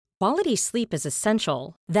Quality sleep is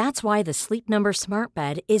essential. That's why the Sleep Number Smart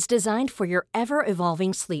Bed is designed for your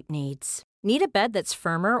ever-evolving sleep needs. Need a bed that's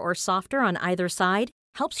firmer or softer on either side?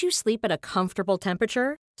 Helps you sleep at a comfortable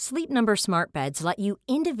temperature? Sleep Number Smart Beds let you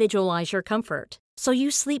individualize your comfort, so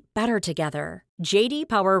you sleep better together. J.D.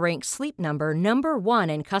 Power ranks Sleep Number number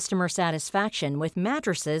one in customer satisfaction with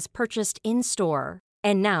mattresses purchased in-store.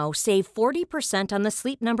 And now, save 40% on the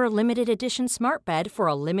Sleep Number Limited Edition Smart Bed for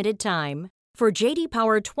a limited time. For J.D.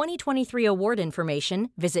 Power 2023 award information,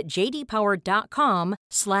 visit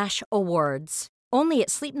jdpower.com/awards. Only at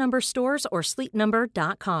Sleep Number stores or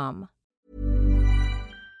sleepnumber.com.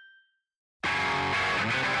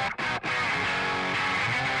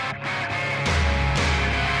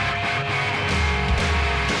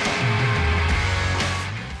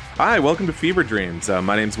 Hi, welcome to Fever Dreams.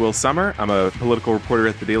 My name's Will Sommer. I'm a political reporter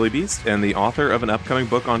at The Daily Beast and the author of an upcoming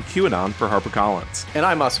book on QAnon for HarperCollins. And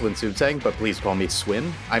I'm Aswin Sudsang, but please call me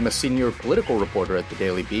Swin. I'm a senior political reporter at The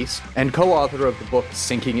Daily Beast and co-author of the book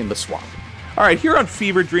Sinking in the Swamp. All right, here on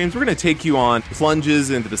Fever Dreams, we're going to take you on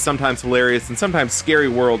plunges into the sometimes hilarious and sometimes scary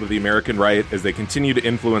world of the American right as they continue to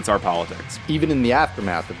influence our politics. Even in the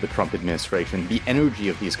aftermath of the Trump administration, the energy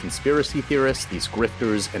of these conspiracy theorists, these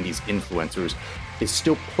grifters, and these influencers is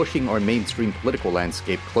still pushing our mainstream political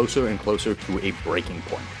landscape closer and closer to a breaking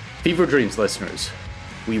point. Fever Dreams listeners,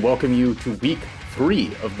 we welcome you to week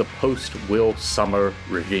 3 of the post-Will Sommer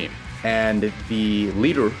regime. And the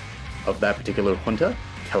leader of that particular junta,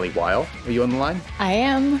 Kelly Weil, are you on the line? I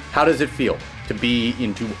am. How does it feel to be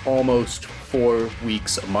into almost 4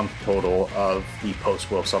 weeks, a month total, of the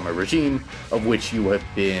post-Will Sommer regime, of which you have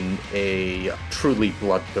been a truly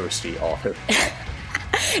bloodthirsty author?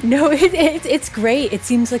 No, it's great. It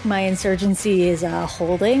seems like my insurgency is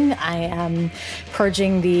holding. I am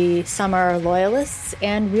purging the Sommer loyalists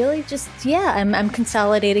and really just, I'm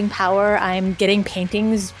consolidating power. I'm getting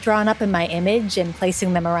paintings drawn up in my image and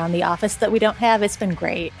placing them around the office that we don't have. It's been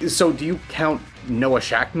great. So do you count Noah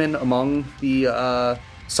Shachtman among the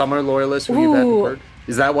Sommer loyalists who you've had to purge?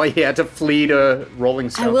 Is that why he had to flee to Rolling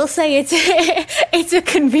Stone? I will say it's a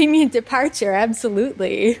convenient departure,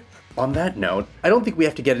 absolutely. On that note, I don't think we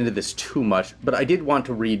have to get into this too much, but I did want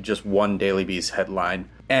to read just one Daily Beast headline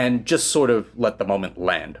and just sort of let the moment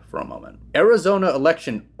land for a moment. Arizona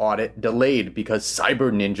election audit delayed because cyber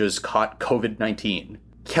ninjas caught COVID-19.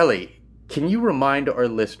 Kelly, can you remind our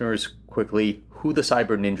listeners quickly who the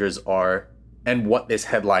cyber ninjas are and what this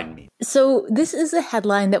headline means? So this is a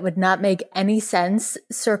headline that would not make any sense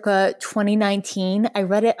circa 2019. I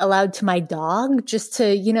read it aloud to my dog just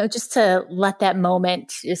to let that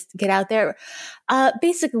moment just get out there.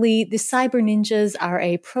 Basically, the cyber ninjas are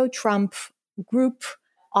a pro-Trump group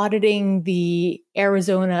auditing the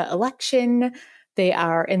Arizona election. They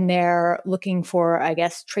are in there looking for, I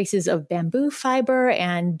guess, traces of bamboo fiber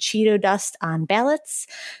and Cheeto dust on ballots.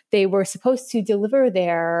 They were supposed to deliver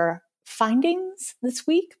their findings this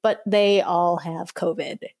week, but they all have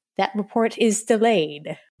COVID. That report is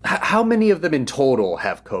delayed. How many of them in total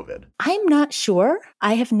have COVID? I'm not sure.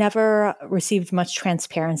 I have never received much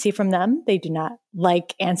transparency from them. They do not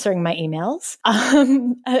like answering my emails.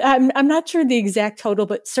 I'm not sure the exact total,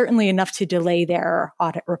 but certainly enough to delay their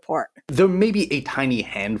audit report. There may be a tiny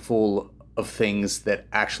handful of things that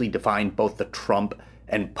actually define both the Trump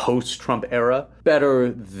and post-Trump era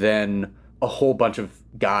better than a whole bunch of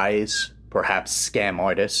guys, perhaps scam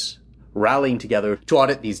artists, rallying together to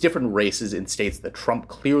audit these different races in states that Trump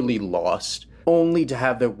clearly lost, only to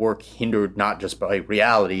have their work hindered not just by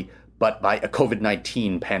reality, but by a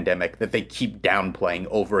COVID-19 pandemic that they keep downplaying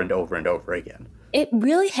over and over and over again. It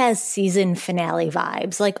really has season finale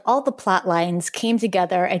vibes. Like, all the plot lines came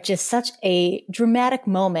together at just such a dramatic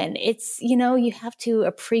moment. It's, you have to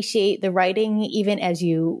appreciate the writing even as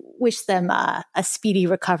you wish them a speedy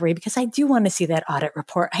recovery, because I do want to see that audit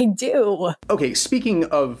report. I do. Okay, speaking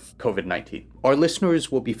of COVID-19, our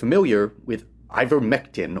listeners will be familiar with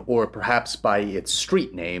ivermectin, or perhaps by its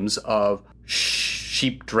street names of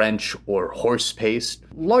sheep drench or horse paste,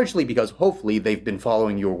 largely because hopefully they've been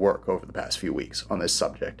following your work over the past few weeks on this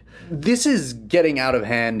subject. This is getting out of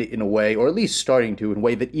hand in a way, or at least starting to, in a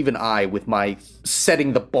way that even I, with my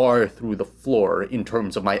setting the bar through the floor in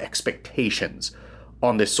terms of my expectations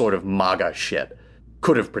on this sort of MAGA shit,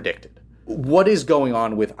 could have predicted. What is going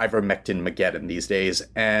on with ivermectin-mageddon these days?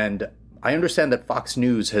 And I understand that Fox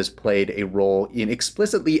News has played a role in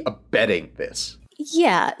explicitly abetting this.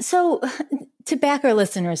 Yeah, so to back our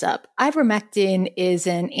listeners up, ivermectin is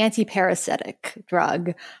an antiparasitic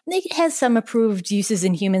drug. It has some approved uses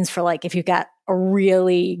in humans for, like, if you've got a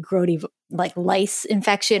really grody, like, lice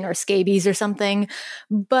infection or scabies or something.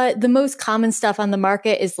 But the most common stuff on the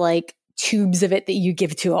market is, like, tubes of it that you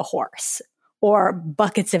give to a horse or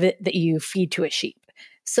buckets of it that you feed to a sheep.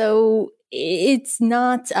 So it's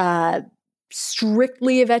not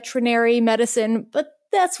strictly a veterinary medicine, but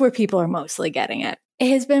that's where people are mostly getting it. It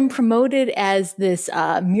has been promoted as this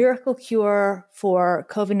miracle cure for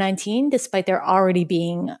COVID-19, despite there already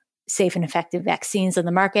being safe and effective vaccines on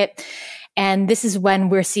the market. And this is when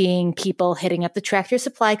we're seeing people hitting up the Tractor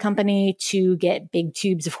Supply Company to get big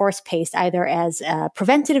tubes of horse paste, either as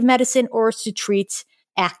preventative medicine or to treat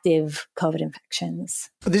active COVID infections.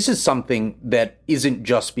 This is something that isn't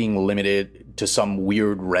just being limited to some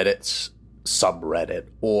weird Reddit's subreddit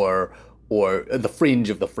or the fringe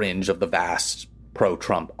of the vast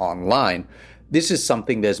pro-Trump online. This is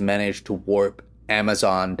something that's managed to warp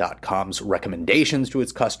Amazon.com's recommendations to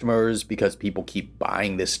its customers because people keep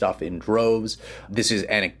buying this stuff in droves. This is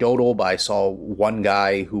anecdotal, but I saw one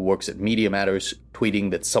guy who works at Media Matters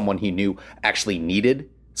tweeting that someone he knew actually needed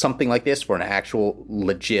something like this for an actual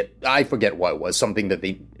legit, I forget what it was, something that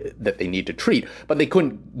they need to treat, but they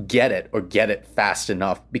couldn't get it fast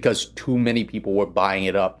enough because too many people were buying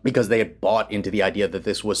it up because they had bought into the idea that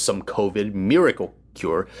this was some COVID miracle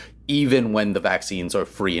cure, even when the vaccines are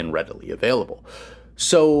free and readily available.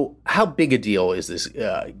 So how big a deal is this?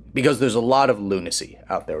 Because there's a lot of lunacy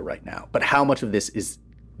out there right now, but how much of this is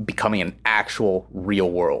becoming an actual real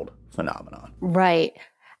world phenomenon? Right.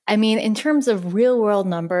 I mean, in terms of real world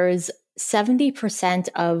numbers, 70%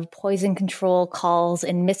 of poison control calls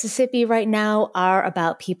in Mississippi right now are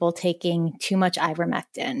about people taking too much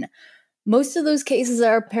ivermectin. Most of those cases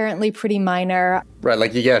are apparently pretty minor. Right,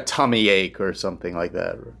 like you get a tummy ache or something like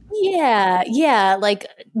that. Yeah. Like,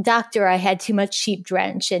 doctor, I had too much sheep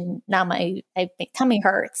drench and now my tummy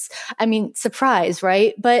hurts. I mean, surprise,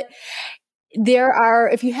 right? But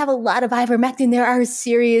if you have a lot of ivermectin, there are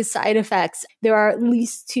serious side effects. There are at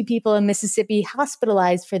least 2 people in Mississippi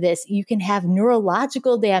hospitalized for this. You can have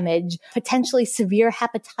neurological damage, potentially severe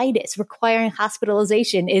hepatitis requiring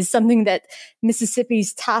hospitalization is something that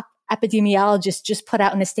Mississippi's top epidemiologist just put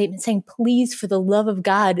out in a statement saying, please, for the love of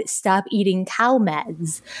God, stop eating cow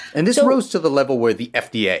meds. And this rose to the level where the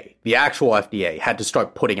FDA, the actual FDA, had to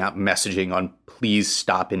start putting out messaging on please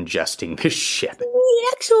stop ingesting this shit. The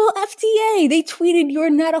actual FDA, they tweeted, you're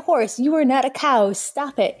not a horse, you are not a cow,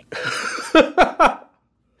 stop it.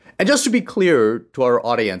 And just to be clear to our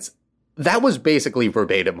audience, that was basically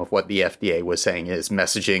verbatim of what the FDA was saying as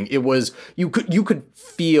messaging. It was, you could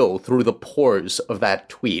feel through the pores of that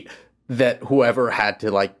tweet that whoever had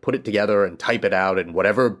to like put it together and type it out and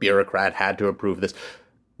whatever bureaucrat had to approve this,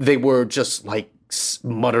 they were just like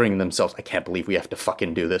muttering themselves, I can't believe we have to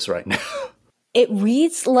fucking do this right now. It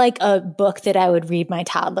reads like a book that I would read my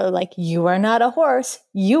toddler, like, you are not a horse,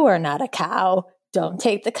 you are not a cow, don't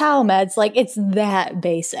take the cow meds. Like, it's that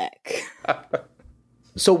basic.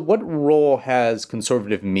 So what role has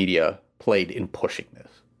conservative media played in pushing this?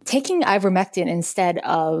 Taking ivermectin instead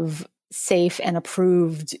of safe and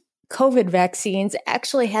approved COVID vaccines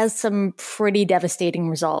actually has some pretty devastating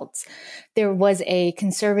results. There was a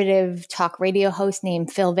conservative talk radio host named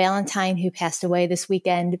Phil Valentine who passed away this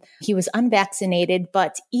weekend. He was unvaccinated,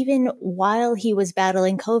 but even while he was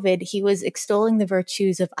battling COVID, he was extolling the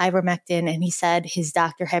virtues of ivermectin, and he said his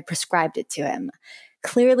doctor had prescribed it to him.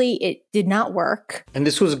 Clearly, it did not work. And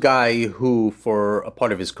this was a guy who, for a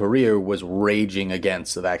part of his career, was raging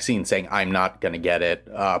against the vaccine, saying, I'm not going to get it,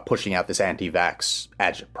 pushing out this anti-vax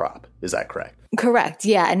agitprop. Is that correct? Correct,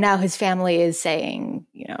 yeah. And now his family is saying,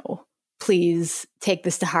 please take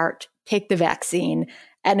this to heart, take the vaccine.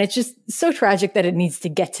 And it's just so tragic that it needs to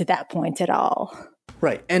get to that point at all.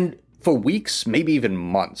 Right. And for weeks, maybe even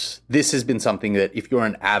months, this has been something that if you're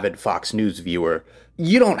an avid Fox News viewer,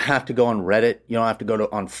 you don't have to go on Reddit. You don't have to go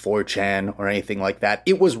on 4chan or anything like that.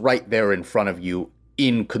 It was right there in front of you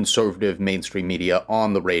in conservative mainstream media,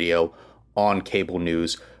 on the radio, on cable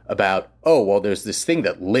news about, there's this thing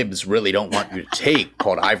that libs really don't want you to take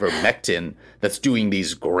called ivermectin that's doing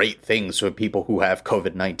these great things for people who have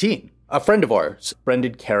COVID-19. A friend of ours,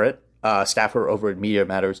 Brendan Carrot, staffer over at Media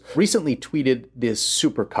Matters, recently tweeted this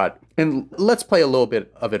supercut. And let's play a little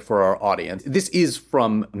bit of it for our audience. This is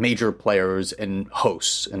from major players and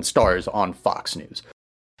hosts and stars on Fox News.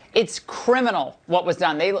 It's criminal what was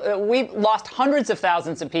done. We lost hundreds of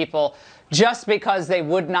thousands of people just because they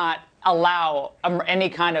would not allow any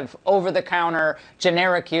kind of over-the-counter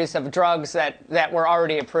generic use of drugs that were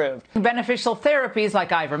already approved. Beneficial therapies like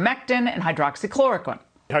ivermectin and hydroxychloroquine.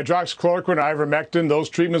 Hydroxychloroquine, ivermectin, those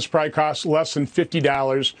treatments probably cost less than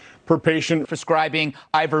 $50 per patient. Prescribing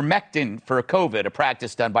ivermectin for COVID, a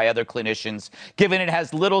practice done by other clinicians, given it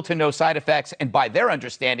has little to no side effects and by their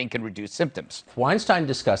understanding can reduce symptoms. Weinstein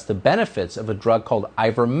discussed the benefits of a drug called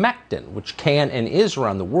ivermectin, which can and is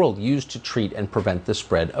around the world used to treat and prevent the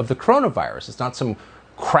spread of the coronavirus. It's not some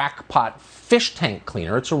crackpot fish tank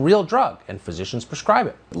cleaner. It's a real drug, and physicians prescribe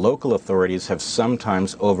it. Local authorities have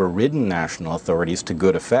sometimes overridden national authorities to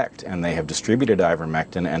good effect, and they have distributed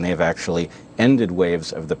ivermectin, and they have actually ended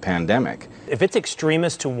waves of the pandemic. If it's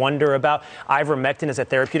extremist to wonder about ivermectin as a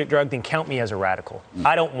therapeutic drug, then count me as a radical.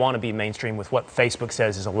 I don't want to be mainstream with what Facebook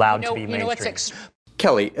says is allowed to be mainstream.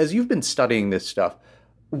 Kelly, as you've been studying this stuff,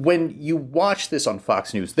 when you watch this on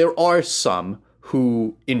Fox News, there are some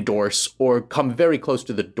who endorse or come very close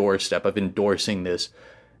to the doorstep of endorsing this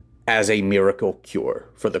as a miracle cure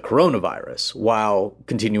for the coronavirus, while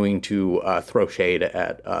continuing to throw shade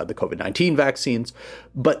at the COVID-19 vaccines.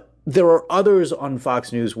 But there are others on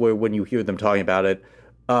Fox News where when you hear them talking about it,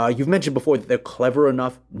 you've mentioned before that they're clever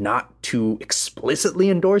enough not to explicitly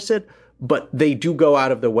endorse it, but they do go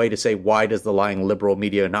out of their way to say, why does the lying liberal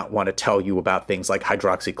media not want to tell you about things like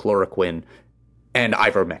hydroxychloroquine and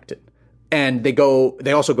ivermectin? And they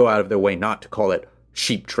also go out of their way not to call it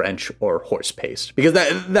sheep drench or horse paste, because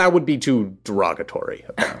that would be too derogatory,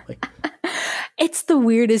 apparently. It's the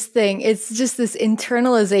weirdest thing. It's just this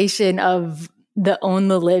internalization of the own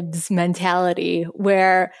the libs mentality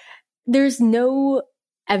where there's no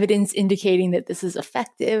evidence indicating that this is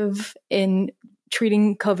effective in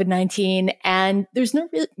treating COVID-19, and there's no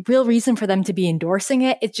real reason for them to be endorsing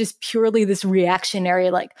it. It's just purely this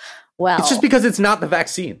reactionary, like, well... It's just because it's not the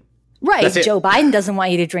vaccine. Right. Joe Biden doesn't want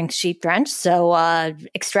you to drink sheep drench, so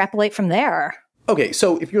extrapolate from there. Okay,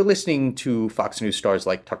 so if you're listening to Fox News stars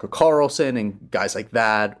like Tucker Carlson and guys like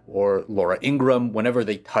that, or Laura Ingraham, whenever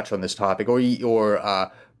they touch on this topic, or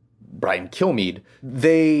Brian Kilmeade,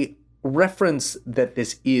 they reference that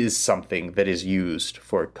this is something that is used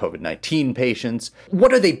for COVID-19 patients.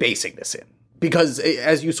 What are they basing this in? Because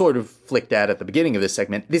as you sort of flicked at the beginning of this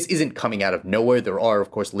segment, this isn't coming out of nowhere. There are, of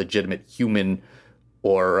course, legitimate human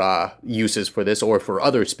or uses for this or for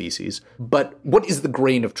other species. But what is the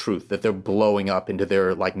grain of truth that they're blowing up into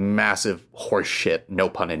their like massive horse shit, no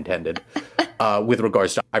pun intended, with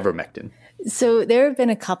regards to ivermectin? So there have been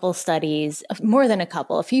a couple studies, more than a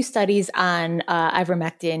couple, a few studies on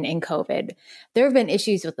ivermectin and COVID. There have been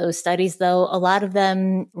issues with those studies, though. A lot of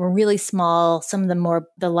them were really small. Some of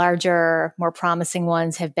the larger, more promising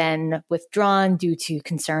ones have been withdrawn due to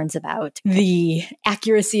concerns about the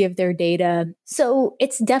accuracy of their data. So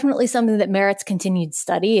it's definitely something that merits continued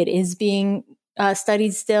study. It is being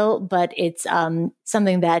studied still, but it's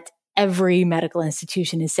something that every medical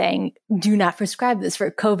institution is saying, do not prescribe this for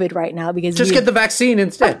COVID right now because just get the vaccine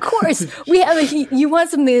instead. Of course, you want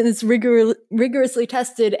something that's rigorously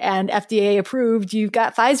tested and FDA approved. You've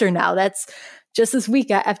got Pfizer now. That's just this week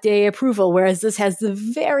got FDA approval, whereas this has the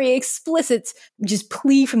very explicit just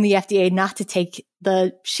plea from the FDA not to take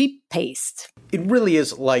the sheep paste. It really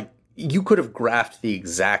is like you could have graphed the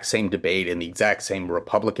exact same debate and the exact same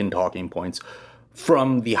Republican talking points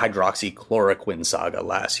from the hydroxychloroquine saga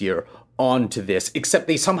last year onto this, except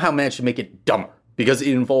they somehow managed to make it dumber because it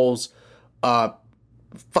involves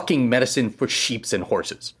fucking medicine for sheeps and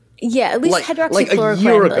horses. Yeah, at least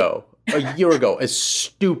hydroxychloroquine. Like a year ago, as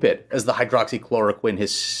stupid as the hydroxychloroquine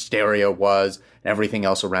hysteria was and everything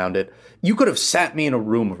else around it, you could have sat me in a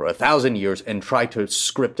room for 1,000 years and tried to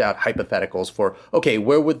script out hypotheticals for, okay,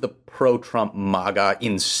 where would the pro-Trump MAGA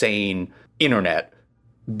insane internet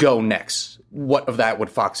go next? What of that would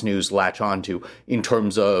Fox News latch onto in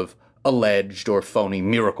terms of alleged or phony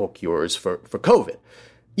miracle cures for COVID?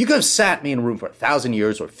 You could have sat me in a room for 1,000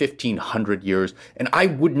 years or 1,500 years, and I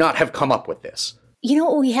would not have come up with this. You know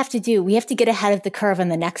what we have to do? We have to get ahead of the curve on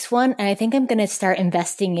the next one, and I think I'm going to start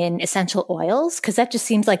investing in essential oils because that just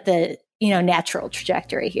seems like the natural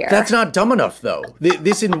trajectory here. That's not dumb enough, though.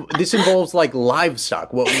 This involves like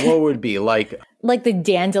livestock. What would it be like the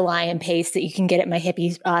dandelion paste that you can get at my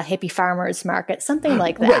hippie farmers market, something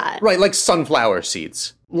like that. Right, like sunflower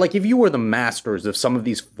seeds. Like if you were the masters of some of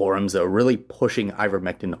these forums that are really pushing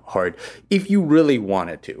ivermectin hard, if you really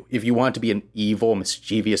wanted to, if you wanted to be an evil,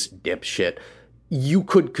 mischievous dipshit, you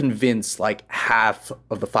could convince like half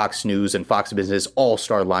of the Fox News and Fox Business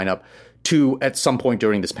all-star lineup to, at some point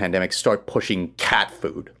during this pandemic, start pushing cat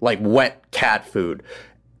food, like wet cat food,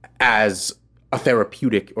 as a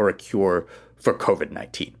therapeutic or a cure for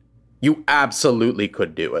COVID-19. You absolutely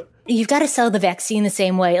could do it. you've got to sell the vaccine the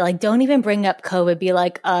same way. Like, don't even bring up COVID. Be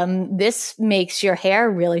like, this makes your hair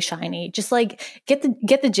really shiny. Just like get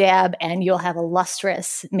the jab and you'll have a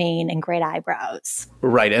lustrous mane and great eyebrows.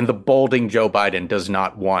 Right. And the balding Joe Biden does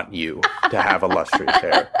not want you to have a lustrous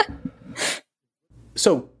hair.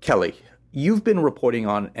 So, Kelly, you've been reporting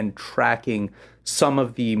on and tracking some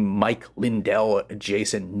of the Mike Lindell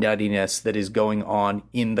adjacent nuttiness that is going on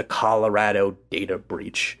in the Colorado data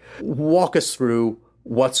breach. Walk us through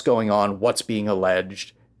what's going on, what's being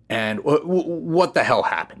alleged, and what the hell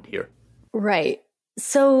happened here. Right.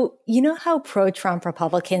 So, you know how pro-Trump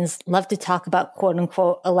Republicans love to talk about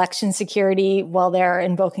quote-unquote election security while they're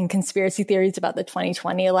invoking conspiracy theories about the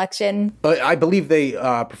 2020 election? I believe they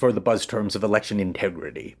prefer the buzz terms of election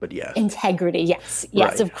integrity, but yes. Integrity, yes.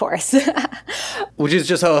 Yes, right. Of course. Which is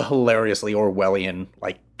just a hilariously Orwellian,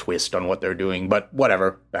 twist on what they're doing, but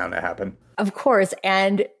whatever, bound to happen. Of course,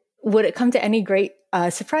 and would it come to any great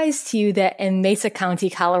surprise to you that in Mesa County,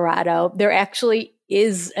 Colorado, there actually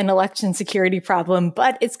is an election security problem,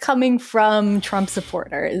 but it's coming from Trump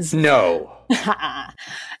supporters? No.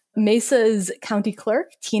 Mesa's county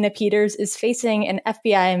clerk, Tina Peters, is facing an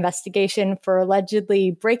FBI investigation for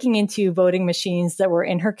allegedly breaking into voting machines that were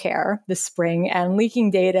in her care this spring and leaking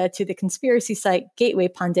data to the conspiracy site Gateway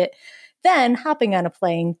Pundit, then hopping on a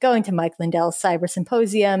plane, going to Mike Lindell's cyber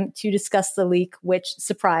symposium to discuss the leak, which,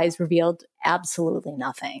 surprise, revealed absolutely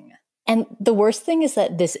nothing. And the worst thing is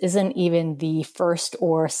that this isn't even the first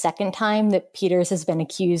or second time that Peters has been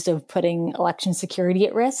accused of putting election security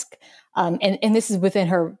at risk. And this is within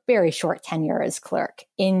her very short tenure as clerk.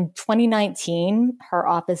 In 2019, her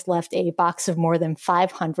office left a box of more than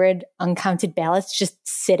 500 uncounted ballots just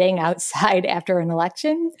sitting outside after an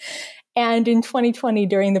election. And in 2020,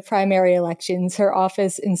 during the primary elections, her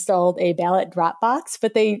office installed a ballot drop box,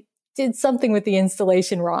 but they did something with the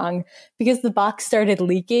installation wrong because the box started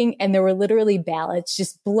leaking and there were literally ballots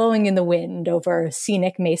just blowing in the wind over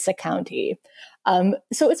scenic Mesa County.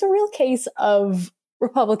 So it's a real case of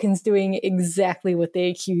Republicans doing exactly what they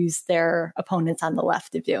accuse their opponents on the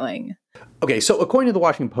left of doing. Okay, so according to the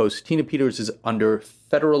Washington Post, Tina Peters is under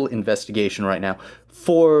federal investigation right now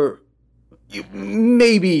for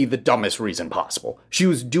maybe the dumbest reason possible. She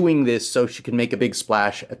was doing this so she could make a big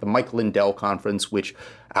splash at the Mike Lindell conference, which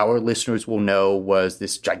our listeners will know was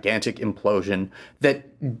this gigantic implosion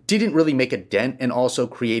that didn't really make a dent and also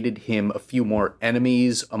created him a few more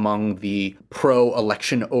enemies among the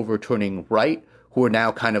pro-election overturning right, who are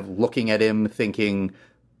now kind of looking at him thinking,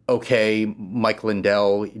 okay, Mike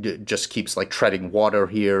Lindell just keeps treading water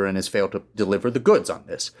here and has failed to deliver the goods on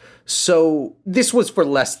this. So this was for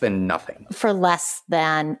less than nothing. For less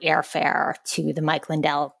than airfare to the Mike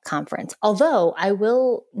Lindell conference. Although I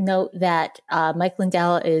will note that Mike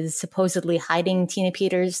Lindell is supposedly hiding Tina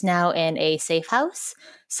Peters now in a safe house.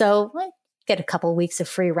 So get a couple weeks of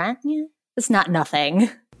free rent. Yeah, it's not nothing.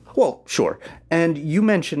 Well, sure. And you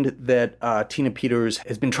mentioned that Tina Peters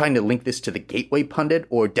has been trying to link this to the Gateway Pundit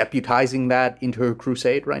or deputizing that into her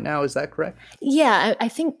crusade right now. Is that correct? Yeah, I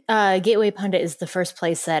think Gateway Pundit is the first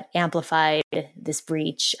place that amplified this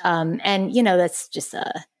breach. And, that's just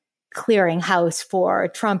a clearinghouse for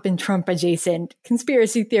Trump and Trump-adjacent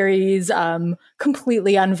conspiracy theories,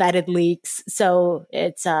 completely unvetted leaks. So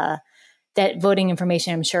it's that voting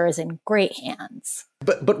information, I'm sure, is in great hands.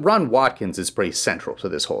 But Ron Watkins is pretty central to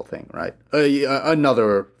this whole thing, right?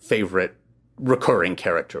 Another favorite recurring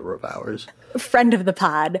character of ours. Friend of the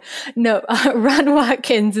pod. No, Ron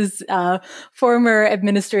Watkins is former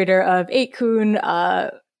administrator of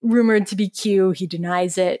 8kun, rumored to be Q. He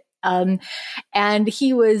denies it. And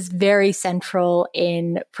he was very central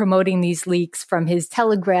in promoting these leaks from his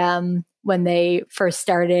Telegram. When they first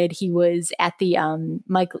started, he was at the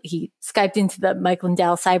he Skyped into the Mike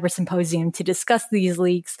Lindell Cyber Symposium to discuss these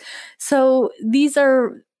leaks. So these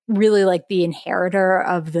are really the inheritor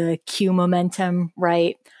of the Q momentum,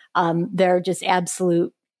 right? They're just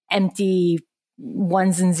absolute empty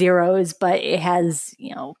ones and zeros, but it has,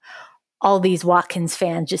 all these Watkins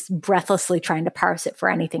fans just breathlessly trying to parse it for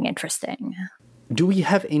anything interesting. Do we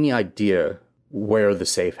have any idea where the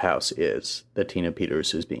safe house is that Tina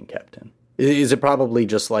Peters is being kept in? Is it probably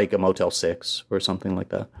just a Motel 6 or something like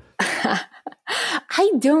that?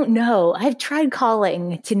 I don't know. I've tried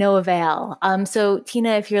calling to no avail. So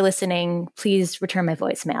Tina, if you're listening, please return my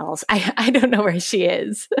voicemails. I don't know where she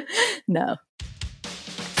is. No.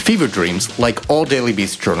 Fever Dreams, like all Daily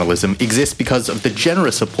Beast journalism, exists because of the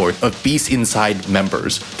generous support of Beast Inside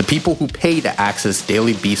members, the people who pay to access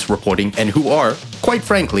Daily Beast reporting and who are, quite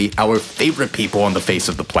frankly, our favorite people on the face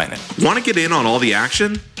of the planet. Want to get in on all the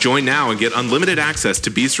action? Join now and get unlimited access to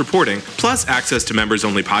Beast reporting, plus access to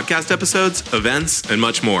members-only podcast episodes, events, and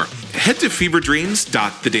much more. Head to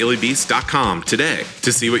feverdreams.thedailybeast.com today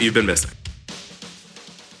to see what you've been missing.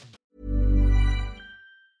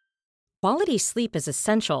 Quality sleep is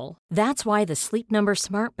essential. That's why the Sleep Number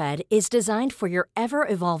Smart Bed is designed for your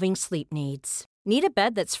ever-evolving sleep needs. Need a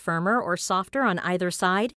bed that's firmer or softer on either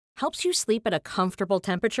side? Helps you sleep at a comfortable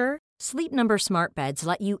temperature? Sleep Number Smart Beds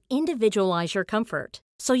let you individualize your comfort,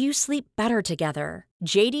 so you sleep better together.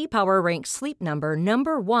 J.D. Power ranks Sleep Number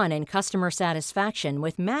number 1 in customer satisfaction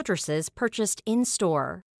with mattresses purchased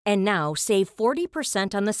in-store. And now, save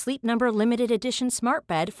 40% on the Sleep Number Limited Edition Smart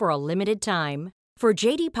Bed for a limited time. For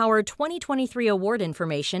J.D. Power 2023 award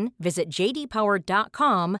information, visit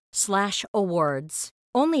jdpower.com/awards.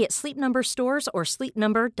 Only at Sleep Number stores or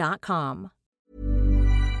sleepnumber.com.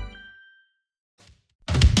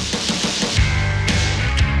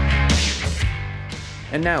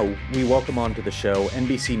 And now, we welcome onto the show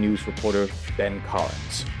NBC News reporter Ben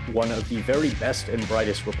Collins, one of the very best and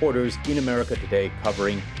brightest reporters in America today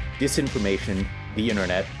covering disinformation, the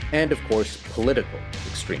internet, and of course, political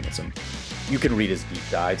extremism. You can read his deep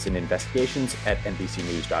dives and investigations at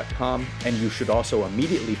NBCnews.com, and you should also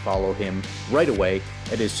immediately follow him right away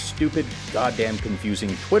at his stupid, goddamn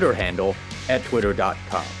confusing Twitter handle at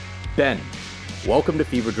twitter.com. Ben, welcome to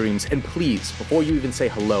Fever Dreams, and please, before you even say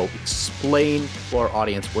hello, explain to our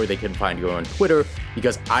audience where they can find you on Twitter,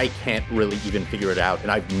 because I can't really even figure it out,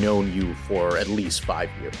 and I've known you for at least 5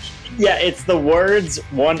 years. Yeah, it's the words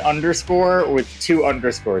 1_ with 2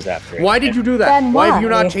 underscores after it. Why did you do that? Ben, why have you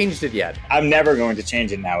not changed it yet? I'm never going to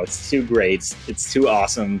change it now. It's too great. It's too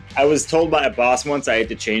awesome. I was told by a boss once I had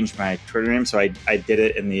to change my Twitter name, so I did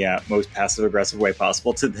it in the most passive-aggressive way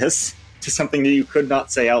possible to something that you could not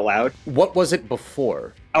say out loud. What was it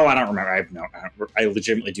before? Oh, I don't remember. I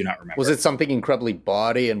legitimately do not remember. Was it something incredibly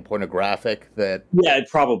bawdy and pornographic that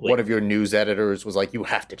probably one of your news editors was like, you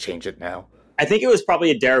have to change it now? I think it was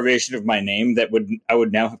probably a derivation of my name that I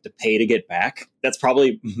would now have to pay to get back. That's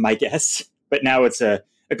probably my guess. But now it's a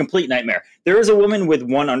complete nightmare. There is a woman with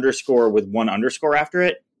 1_ after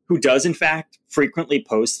it who does, in fact, frequently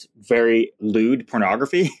post very lewd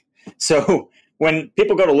pornography. So when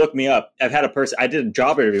people go to look me up, I did a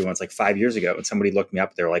job interview once like 5 years ago, and somebody looked me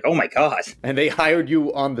up. They were like, "Oh my God!" And they hired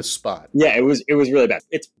you on the spot. Yeah, it was really bad.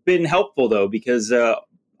 It's been helpful though, because a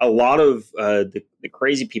lot of the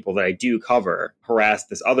crazy people that I do cover harassed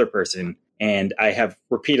this other person, and I have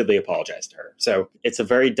repeatedly apologized to her. So it's a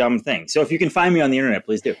very dumb thing. So if you can find me on the internet,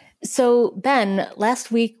 please do. So Ben,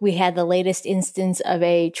 last week we had the latest instance of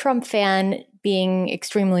a Trump fan being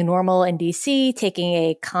extremely normal in DC, taking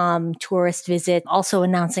a calm tourist visit, also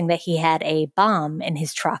announcing that he had a bomb in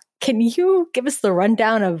his truck. Can you give us the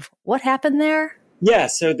rundown of what happened there? Yeah,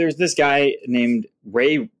 so there's this guy named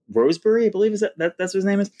Ray Roseberry, I believe that's what his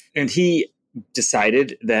name is. And he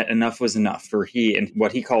decided that enough was enough for he and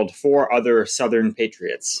what he called 4 other Southern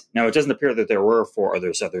patriots. Now, it doesn't appear that there were 4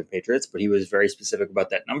 other Southern patriots, but he was very specific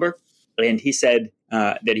about that number. And he said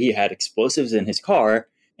that he had explosives in his car,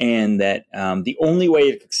 and that the only way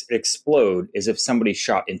it could explode is if somebody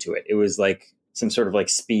shot into it. It was like some sort of like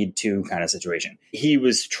Speed 2 kind of situation. He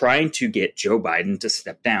was trying to get Joe Biden to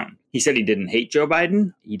step down. He said he didn't hate Joe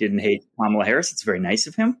Biden. He didn't hate Kamala Harris. It's very nice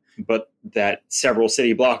of him. But that several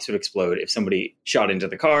city blocks would explode if somebody shot into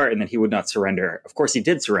the car, and then he would not surrender. Of course, he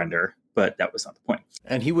did surrender, but that was not the point.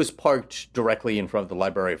 And he was parked directly in front of the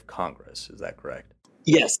Library of Congress. Is that correct?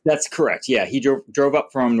 Yes, that's correct. Yeah, he drove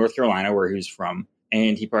up from North Carolina, where he was from,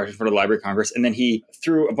 and he parked in front of the Library of Congress. And then he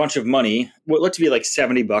threw a bunch of money, what looked to be like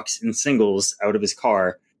 $70 in singles, out of his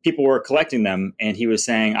car. People were collecting them, and he was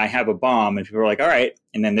saying, "I have a bomb." And people were like, "All right."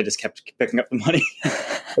 And then they just kept picking up the money.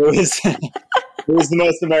 It was the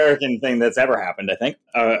most American thing that's ever happened, I think.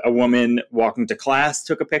 A woman walking to class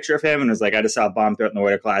took a picture of him and was like, "I just saw a bomb thrown on the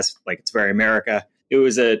way to class." Like, it's very America. It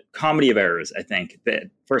was a comedy of errors, I think, that,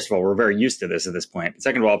 first of all, we're very used to this at this point.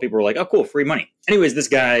 Second of all, people were like, "Oh, cool, free money." Anyways, this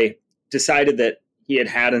guy decided that he had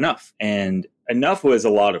had enough, and enough was a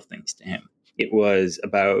lot of things to him. It was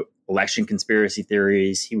about election conspiracy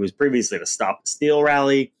theories. He was previously at a Stop the Steal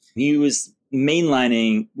rally. He was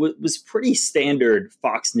mainlining what was pretty standard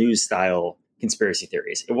Fox News style conspiracy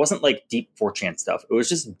theories. It wasn't like deep 4chan stuff. It was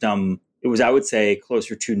just dumb. It was, I would say,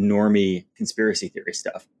 closer to normie conspiracy theory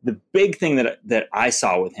stuff. The big thing that I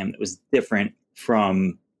saw with him that was different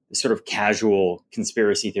from the sort of casual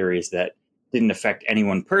conspiracy theories that didn't affect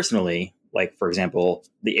anyone personally like, for example,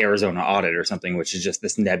 the Arizona audit or something, which is just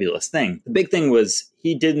this nebulous thing. The big thing was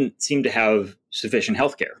he didn't seem to have sufficient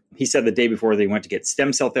health care. He said the day before that he went to get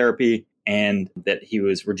stem cell therapy and that he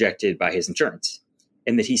was rejected by his insurance.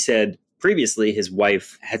 And that he said previously his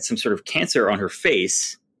wife had some sort of cancer on her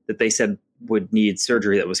face that they said would need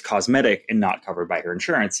surgery that was cosmetic and not covered by her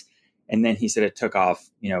insurance. And then he said it took off,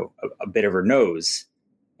 a bit of her nose,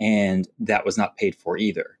 and that was not paid for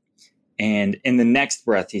either. And in the next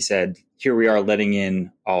breath, he said, here we are letting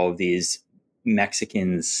in all of these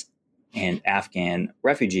Mexicans and Afghan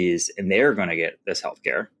refugees, and they're going to get this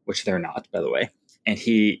healthcare, which they're not, by the way. And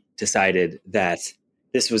he decided that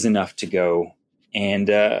this was enough to go and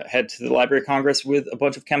head to the Library of Congress with a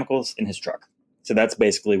bunch of chemicals in his truck. So that's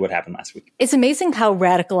basically what happened last week. It's amazing how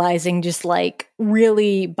radicalizing just like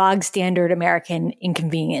really bog standard American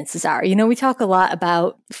inconveniences are. We talk a lot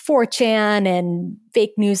about 4chan and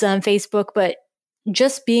fake news on Facebook, but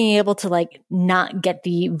just being able to like not get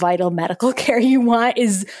the vital medical care you want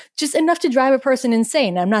is just enough to drive a person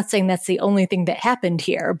insane. I'm not saying that's the only thing that happened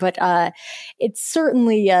here, but it's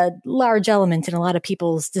certainly a large element in a lot of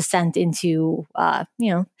people's descent into,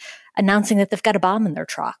 announcing that they've got a bomb in their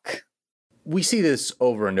truck. We see this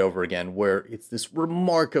over and over again where it's this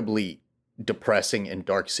remarkably depressing and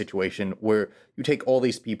dark situation where you take all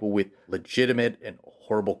these people with legitimate and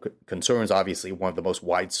horrible concerns. Obviously, one of the most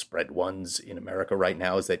widespread ones in America right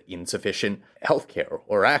now is that insufficient healthcare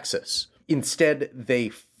or access. Instead, they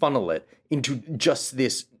funnel it into just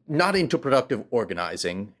this, not into productive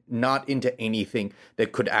organizing, not into anything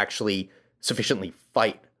that could actually sufficiently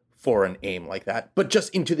fight for an aim like that, but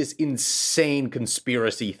just into this insane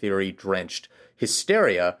conspiracy theory drenched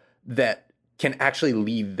hysteria that can actually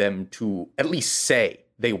lead them to at least say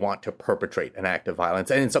they want to perpetrate an act of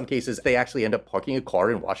violence. And in some cases, they actually end up parking a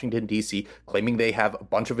car in Washington, D.C., claiming they have a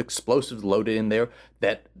bunch of explosives loaded in there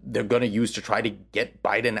that they're going to use to try to get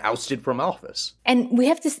Biden ousted from office. And we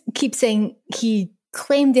have to keep saying he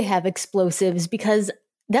claimed to have explosives because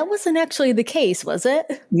that wasn't actually the case, was it?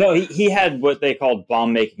 No, he had what they called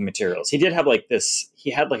bomb-making materials. He did have he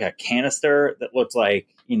had like a canister that looked like,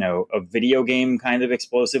 a video game kind of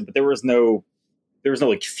explosive, but there was no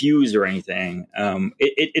like fuse or anything.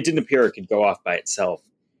 It didn't appear it could go off by itself.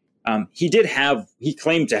 He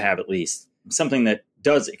claimed to have at least something that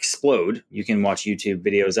does explode. You can watch YouTube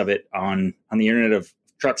videos of it on the internet of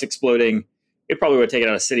trucks exploding. It probably would take it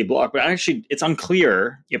out of city block, but actually it's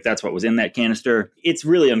unclear if that's what was in that canister. It's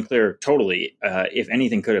really unclear totally if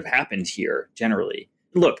anything could have happened here generally.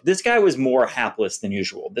 Look, this guy was more hapless than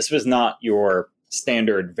usual. This was not your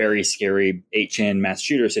standard, very scary 8chan mass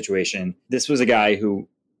shooter situation. This was a guy who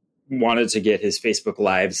wanted to get his Facebook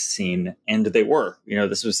Lives seen, and they were.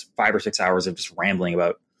 This was 5 or 6 hours of just rambling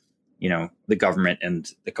about, the government and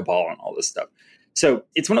the cabal and all this stuff. So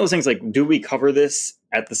it's one of those things like, do we cover this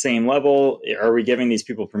at the same level? Are we giving these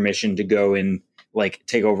people permission to go and like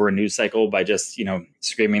take over a news cycle by just,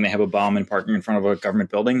 screaming they have a bomb and parking in front of a government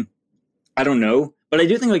building? I don't know. But I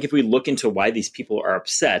do think like if we look into why these people are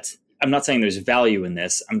upset, I'm not saying there's value in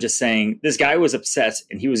this. I'm just saying this guy was upset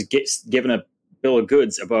and he was given a bill of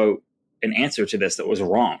goods about an answer to this that was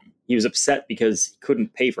wrong. He was upset because he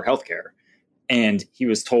couldn't pay for healthcare. And he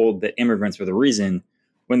was told that immigrants were the reason,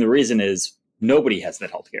 when the reason is nobody has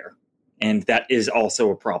that healthcare. And that is also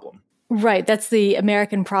a problem. Right. That's the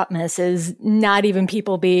American promise, is not even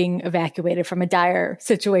people being evacuated from a dire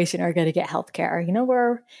situation are going to get healthcare.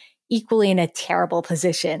 We're equally in a terrible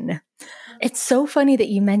position. It's so funny that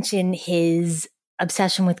you mention his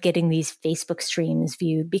obsession with getting these Facebook streams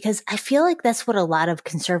viewed, because I feel like that's what a lot of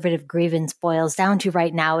conservative grievance boils down to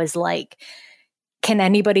right now is like, can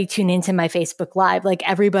anybody tune into my Facebook Live? Like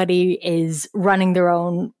everybody is running their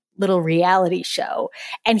own little reality show.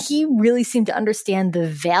 And he really seemed to understand the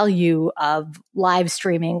value of live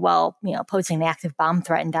streaming while, posing an active bomb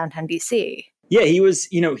threat in downtown DC. Yeah, he was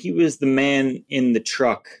the man in the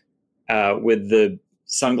truck with the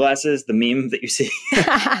sunglasses, the meme that you see,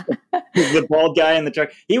 the bald guy in the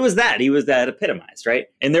truck. He was that epitomized, right?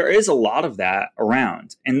 And there is a lot of that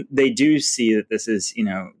around. And they do see that this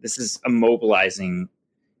is a mobilizing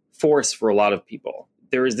force for a lot of people.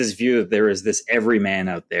 There is this view that there is this everyman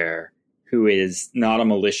out there who is not a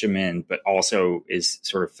militiaman, but also is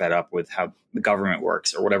sort of fed up with how the government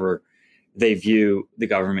works or whatever they view the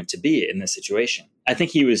government to be in this situation. I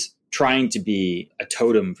think he was trying to be a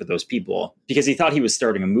totem for those people because he thought he was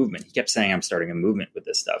starting a movement. He kept saying, I'm starting a movement with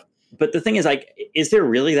this stuff. But the thing is, like, is there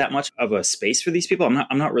really that much of a space for these people?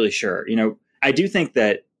 I'm not really sure. I do think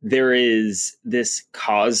that there is this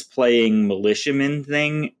cosplaying militiaman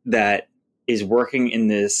thing that is working in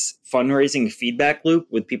this fundraising feedback loop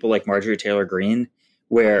with people like Marjorie Taylor Greene,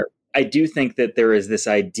 where I do think that there is this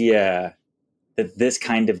idea that this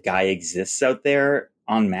kind of guy exists out there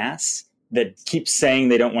en masse that keeps saying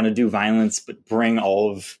they don't want to do violence, but bring all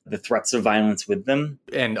of the threats of violence with them.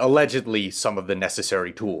 And allegedly some of the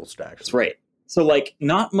necessary tools to actually. That's right. So like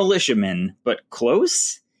not militiamen, but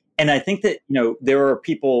close. And I think that, there are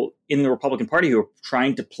people in the Republican Party who are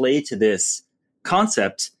trying to play to this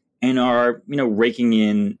concept and are, raking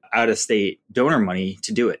in out-of-state donor money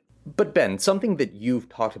to do it. But Ben, something that you've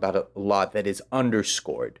talked about a lot that is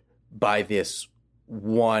underscored by this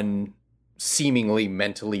one seemingly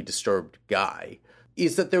mentally disturbed guy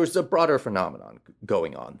is that there's a broader phenomenon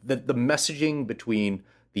going on. That the messaging between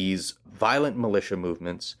these violent militia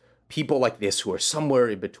movements, people like this who are somewhere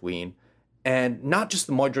in between, and not just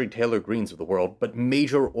the Marjorie Taylor Greens of the world, but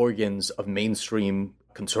major organs of mainstream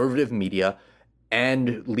conservative media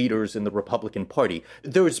and leaders in the Republican Party.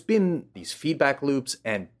 There's been these feedback loops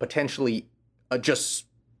and potentially just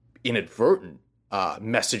inadvertent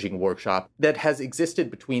messaging workshop that has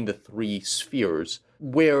existed between the three spheres,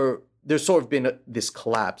 where there's sort of been this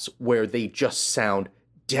collapse where they just sound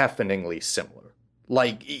deafeningly similar.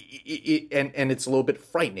 Like, and it's a little bit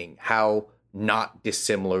frightening how not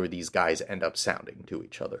dissimilar these guys end up sounding to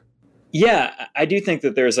each other. Yeah, I do think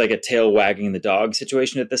that there's like a tail wagging the dog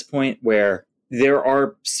situation at this point, where there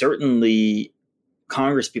are certainly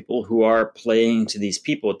Congress people who are playing to these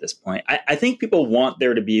people at this point. I think people want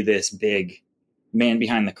there to be this big man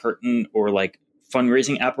behind the curtain or like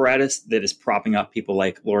fundraising apparatus that is propping up people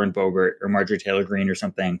like Lauren Boebert or Marjorie Taylor Greene or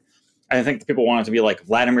something. I think people want it to be like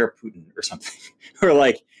Vladimir Putin or something, or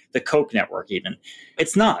like the Koch network even.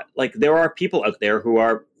 It's not. Like, there are people out there who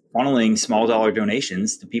are funneling small dollar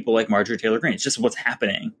donations to people like Marjorie Taylor Greene. It's just what's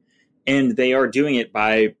happening. And they are doing it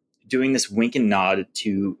by doing this wink and nod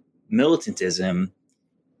to militantism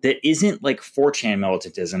that isn't like 4chan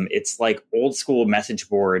militantism. It's like old school message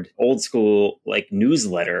board, old school like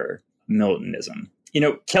newsletter militantism.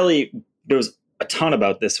 Kelly knows a ton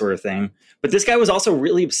about this sort of thing, but this guy was also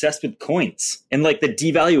really obsessed with coins and like the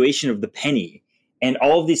devaluation of the penny and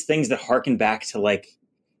all of these things that harken back to like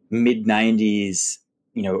mid 90s,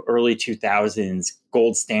 early 2000s,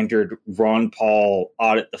 gold standard Ron Paul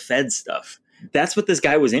audit the Fed stuff. That's what this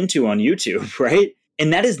guy was into on YouTube, right?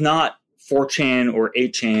 And that is not 4chan or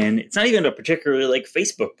 8chan. It's not even a particularly like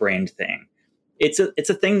Facebook brand thing. It's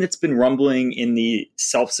a thing that's been rumbling in the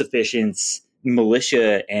self-sufficient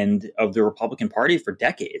militia end of the Republican Party for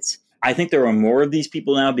decades. I think there are more of these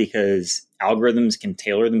people now because algorithms can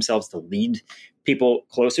tailor themselves to lead people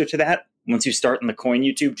closer to that. Once you start in the Coin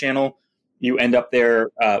YouTube channel, you end up there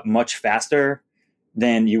much faster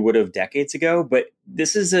than you would have decades ago. But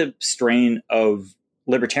this is a strain of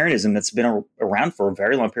libertarianism that's been around for a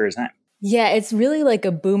very long period of time. Yeah, it's really like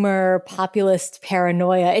a boomer populist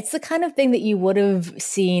paranoia. It's the kind of thing that you would have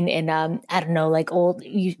seen in, like old,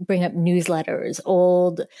 you bring up newsletters,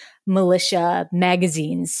 old militia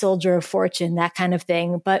magazines, Soldier of Fortune, that kind of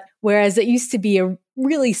thing. But whereas it used to be a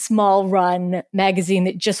really small run magazine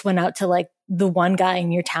that just went out to like the one guy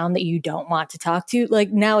in your town that you don't want to talk to,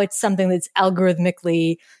 like now it's something that's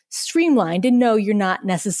algorithmically streamlined. And no, you're not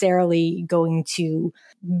necessarily going to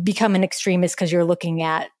become an extremist because you're looking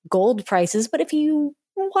at gold prices. But if you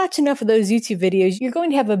watch enough of those YouTube videos, you're going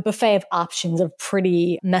to have a buffet of options of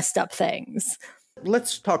pretty messed up things.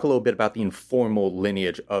 Let's talk a little bit about the informal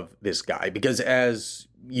lineage of this guy, because as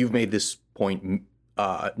you've made this point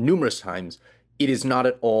numerous times, it is not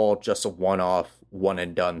at all just a one-off,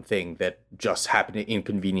 one-and-done thing that just happened to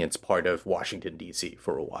inconvenience part of Washington, D.C.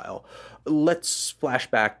 for a while. Let's flash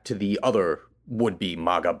back to the other would-be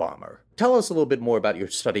MAGA bomber. Tell us a little bit more about your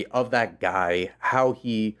study of that guy, how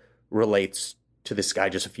he relates to this guy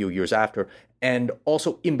just a few years after, and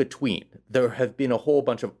also in between. There have been a whole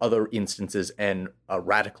bunch of other instances and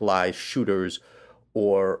radicalized shooters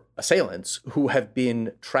or assailants who have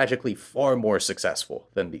been tragically far more successful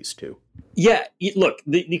than these two. Yeah, look,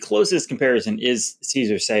 the closest comparison is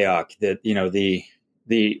Cesar Sayoc,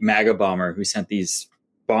 the MAGA bomber who sent these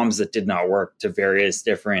bombs that did not work to various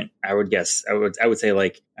different, I would say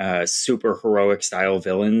like super heroic style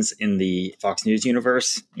villains in the Fox News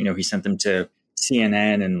universe. He sent them to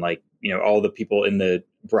CNN and like, all the people in the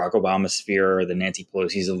Barack Obama sphere or the Nancy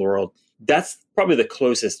Pelosi's of the world. That's probably the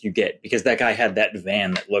closest you get, because that guy had that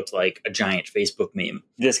van that looked like a giant Facebook meme.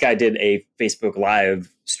 This guy did a Facebook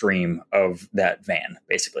Live stream of that van,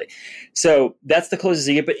 basically. So that's the closest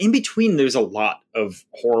you get. But in between, there's a lot of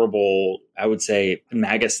horrible, I would say,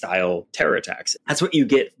 MAGA-style terror attacks. That's what you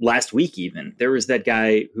get last week, even. There was that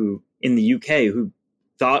guy who, in the UK, who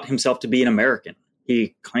thought himself to be an American.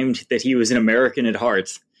 He claimed that he was an American at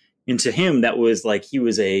heart. And to him, that was like he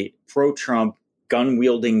was a pro-Trump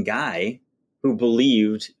gun-wielding guy who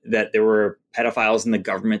believed that there were pedophiles in the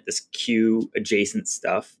government, this Q-adjacent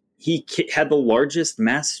stuff. He had the largest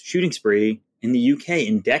mass shooting spree in the UK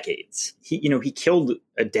in decades. He killed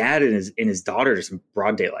a dad and his daughter just in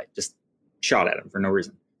broad daylight, just shot at him for no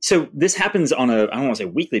reason. So this happens on I don't want to say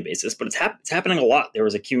weekly basis, but it's happening a lot. There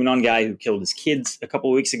was a QAnon guy who killed his kids a couple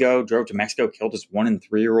of weeks ago, drove to Mexico, killed his 1 and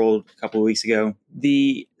 3-year-old a couple of weeks ago.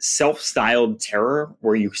 The self-styled terror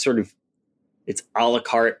where you it's a la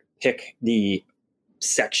carte, pick the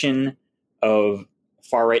section of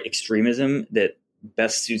far-right extremism that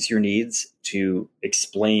best suits your needs to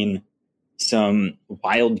explain some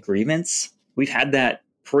wild grievance. We've had that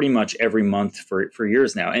pretty much every month for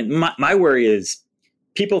years now. And my worry is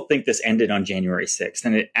people think this ended on January 6th,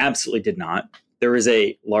 and it absolutely did not. There is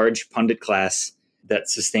a large pundit class that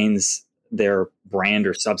sustains their brand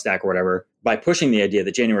or Substack or whatever by pushing the idea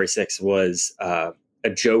that January 6th was a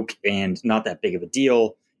joke and not that big of a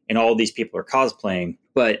deal, and all these people are cosplaying.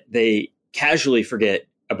 But they casually forget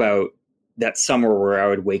about that summer where I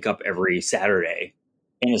would wake up every Saturday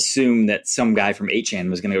and assume that some guy from 8chan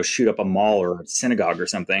was going to go shoot up a mall or a synagogue or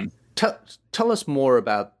something. Tell us more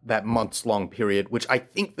about that months-long period, which I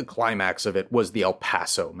think the climax of it was the El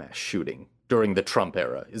Paso mass shooting during the Trump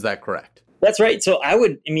era. Is that correct? That's right. So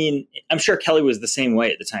I'm sure Kelly was the same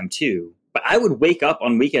way at the time too, but I would wake up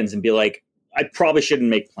on weekends and be like, I probably shouldn't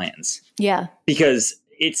make plans. Yeah. Because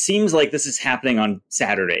it seems like this is happening on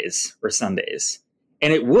Saturdays or Sundays.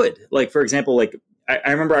 And it would. Like, for example,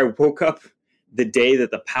 I remember I woke up the day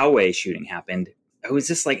that the Poway shooting happened. I was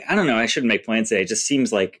just like, I don't know, I shouldn't make plans today. It just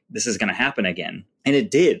seems like this is going to happen again. And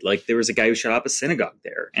it did. Like, there was a guy who shot up a synagogue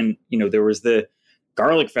there. And, there was the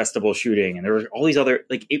Garlic Festival shooting. And there were all these other,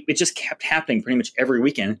 it just kept happening pretty much every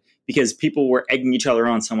weekend because people were egging each other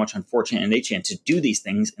on so much on 4chan and 8chan to do these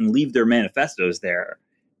things and leave their manifestos there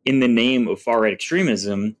in the name of far-right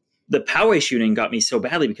extremism. The Poway shooting got me so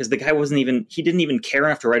badly because the guy he didn't even care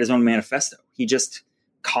enough to write his own manifesto. He just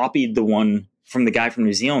copied the one from the guy from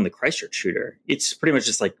New Zealand, the Christchurch shooter. It's pretty much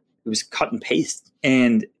just like it was cut and paste.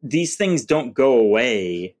 And these things don't go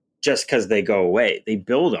away just because they go away. They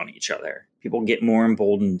build on each other. People get more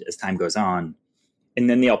emboldened as time goes on. And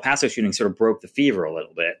then the El Paso shooting sort of broke the fever a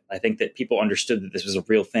little bit. I think that people understood that this was a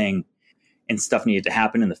real thing and stuff needed to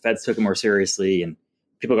happen, and the feds took it more seriously, and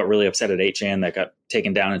people got really upset at 8chan that got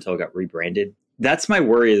taken down until it got rebranded. That's my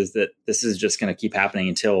worry, is that this is just going to keep happening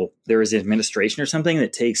until there is an administration or something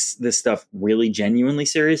that takes this stuff really genuinely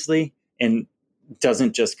seriously and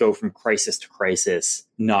doesn't just go from crisis to crisis,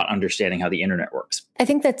 not understanding how the internet works. I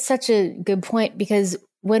think that's such a good point, because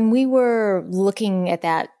when we were looking at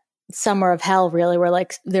that summer of hell, really, where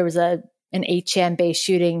there was an 8chan-based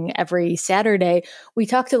shooting every Saturday, we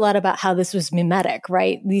talked a lot about how this was mimetic,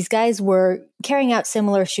 right? These guys were carrying out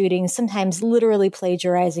similar shootings, sometimes literally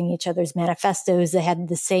plagiarizing each other's manifestos. They had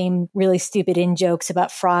the same really stupid in-jokes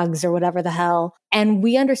about frogs or whatever the hell. And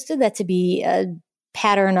we understood that to be a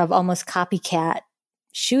pattern of almost copycat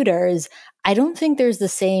shooters. I don't think there's the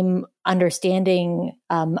same understanding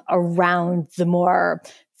around the more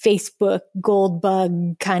Facebook gold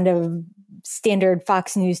bug kind of standard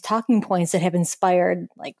Fox News talking points that have inspired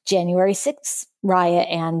like January 6th riot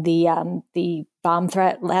and the bomb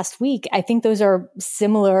threat last week. I think those are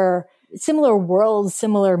similar worlds,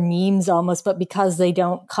 similar memes almost, but because they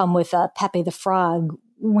don't come with Pepe the Frog,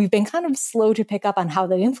 we've been kind of slow to pick up on how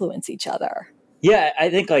they influence each other. Yeah, I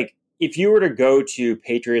think if you were to go to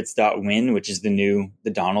patriots.win, which is the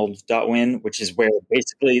Donald.win, which is where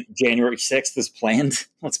basically January 6th was planned,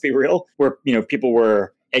 let's be real, where, people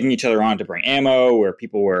were egging each other on to bring ammo, where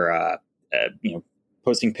people were,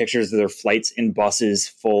 posting pictures of their flights in buses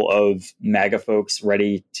full of MAGA folks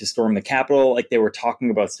ready to storm the Capitol. Like, they were talking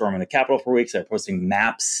about storming the Capitol for weeks. They're posting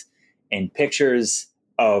maps and pictures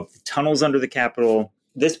of the tunnels under the Capitol.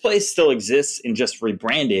 This place still exists and just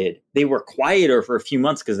rebranded. They were quieter for a few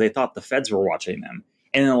months because they thought the feds were watching them.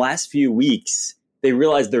 And in the last few weeks, they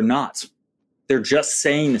realized they're not. They're just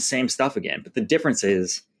saying the same stuff again. But the difference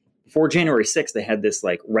is, before January 6th, they had this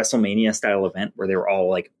WrestleMania style event where they were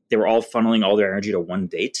all funneling all their energy to one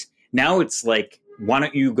date. Now it's like, why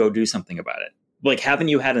don't you go do something about it? Haven't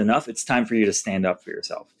you had enough? It's time for you to stand up for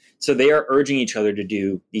yourself. So they are urging each other to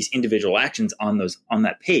do these individual actions on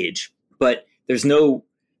that page, but there's no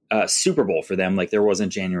Super Bowl for them like there was on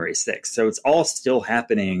January 6th. So it's all still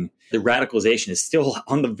happening. The radicalization is still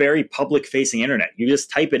on the very public-facing internet. You just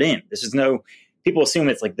type it in. People assume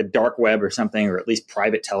it's like the dark web or something, or at least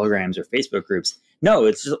private telegrams or Facebook groups. No,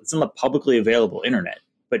 it's on the publicly available internet.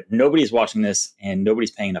 But nobody's watching this and nobody's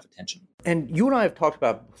paying enough attention. And you and I have talked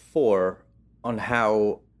about before on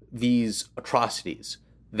how these atrocities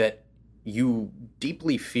that you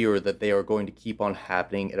deeply fear that they are going to keep on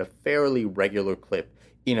happening at a fairly regular clip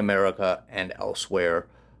in America and elsewhere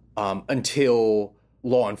until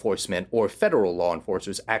law enforcement or federal law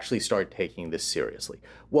enforcers actually start taking this seriously.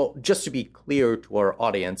 Well, just to be clear to our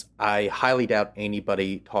audience, I highly doubt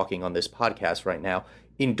anybody talking on this podcast right now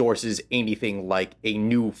endorses anything like a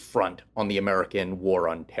new front on the American war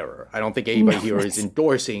on terror. I don't think anybody here is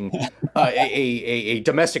endorsing a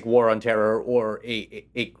domestic war on terror or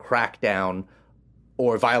a crackdown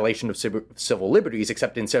or violation of civil liberties,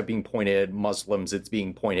 except instead of being pointed at Muslims, it's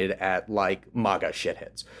being pointed at, like, MAGA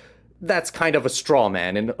shitheads. That's kind of a straw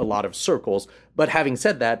man in a lot of circles. But having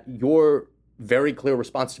said that, your very clear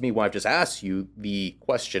response to me when I've just asked you the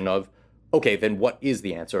question of, okay, then what is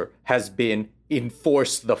the answer, has been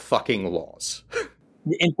enforce the fucking laws.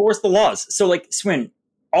 Enforce the laws. So, like, Swin,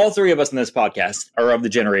 all three of us in this podcast are of the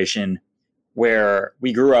generation where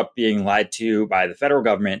we grew up being lied to by the federal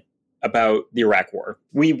government about the Iraq war.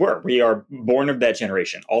 We are born of that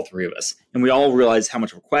generation, all three of us. And we all realized how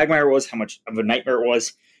much of a quagmire it was, how much of a nightmare it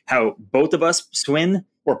was, how both of us, Swin,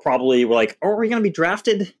 were like, oh, are we going to be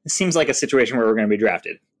drafted? It seems like a situation where we're going to be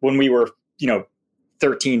drafted. When we were,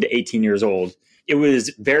 13 to 18 years old, it was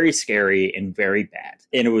very scary and very bad.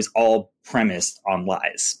 And it was all premised on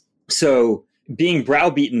lies. So being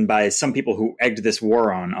browbeaten by some people who egged this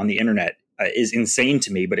war on the internet is insane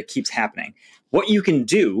to me, but it keeps happening. What you can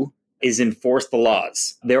do is enforce the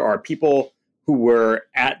laws. There are people who were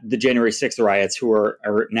at the January 6th riots who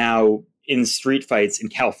are now in street fights in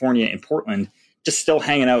California and Portland, just still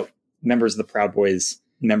hanging out, members of the Proud Boys,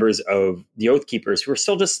 members of the Oath Keepers, who are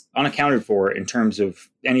still just unaccounted for in terms of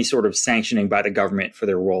any sort of sanctioning by the government for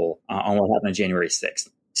their role on what happened on January 6th.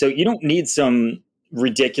 So you don't need some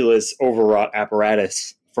ridiculous overwrought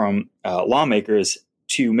apparatus from lawmakers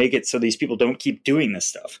to make it so these people don't keep doing this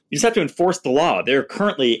stuff. You just have to enforce the law. They're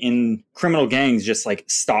currently in criminal gangs just like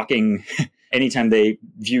stalking anytime they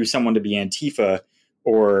view someone to be Antifa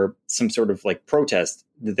or some sort of like protest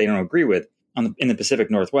that they don't agree with in the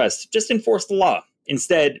Pacific Northwest. Just enforce the law.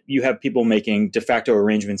 Instead, you have people making de facto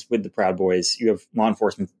arrangements with the Proud Boys. You have law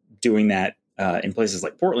enforcement doing that in places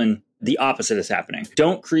like Portland. The opposite is happening.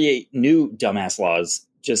 Don't create new dumbass laws.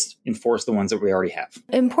 Just enforce the ones that we already have.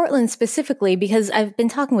 In Portland specifically, because I've been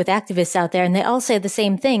talking with activists out there and they all say the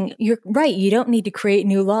same thing. You're right. You don't need to create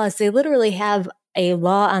new laws. They literally have a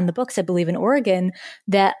law on the books, I believe in Oregon,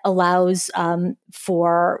 that allows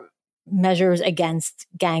for measures against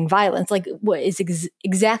gang violence, like what is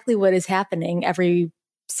exactly what is happening every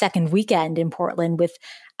second weekend in Portland with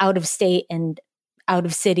out of state and out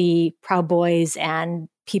of city Proud Boys and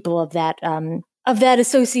people of that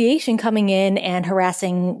association coming in and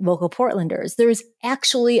harassing local Portlanders. There's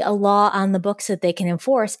actually a law on the books that they can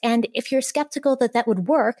enforce. And if you're skeptical that that would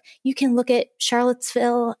work, you can look at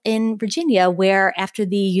Charlottesville in Virginia, where after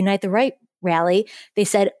the Unite the Right rally, they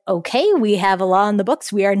said, okay, we have a law on the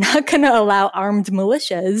books. We are not going to allow armed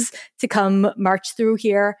militias to come march through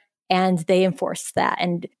here. And they enforced that.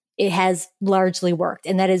 And it has largely worked.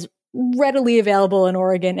 And that is readily available in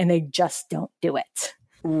Oregon, and they just don't do it.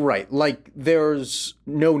 Right. Like, there's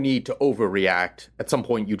no need to overreact. At some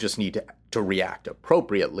point, you just need to react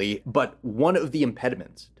appropriately. But one of the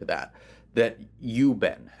impediments to that you,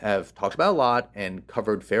 Ben, have talked about a lot and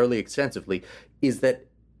covered fairly extensively is that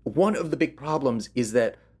one of the big problems is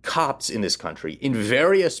that cops in this country, in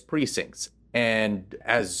various precincts and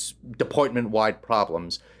as department-wide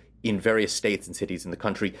problems in various states and cities in the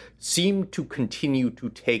country, seem to continue to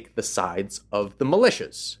take the sides of the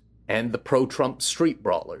militias and the pro-Trump street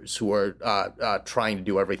brawlers who are trying to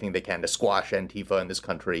do everything they can to squash Antifa in this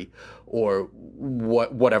country or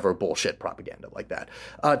whatever bullshit propaganda like that.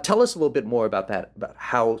 Tell us a little bit more about that, about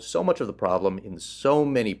how so much of the problem in so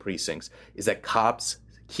many precincts is that cops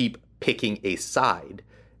keep picking a side,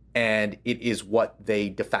 and it is what they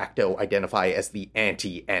de facto identify as the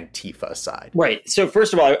anti-Antifa side. Right. So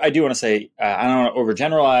first of all, I do want to say, I don't want to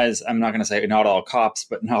overgeneralize. I'm not going to say not all cops,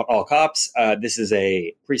 but not all cops. This is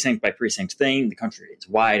a precinct by precinct thing. The country is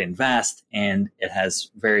wide and vast, and it has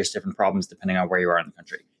various different problems depending on where you are in the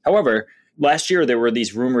country. However, last year, there were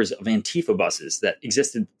these rumors of Antifa buses that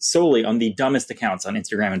existed solely on the dumbest accounts on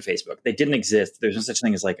Instagram and Facebook. They didn't exist. There's no such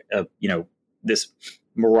thing as like this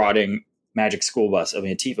marauding magic school bus of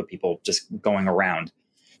Antifa people just going around.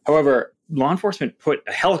 However, law enforcement put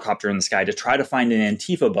a helicopter in the sky to try to find an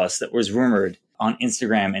Antifa bus that was rumored on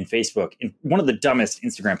Instagram and Facebook in one of the dumbest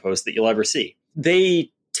Instagram posts that you'll ever see.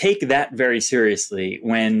 They take that very seriously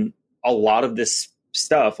when a lot of this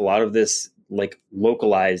stuff, a lot of this like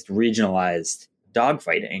localized, regionalized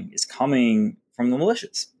dogfighting is coming from the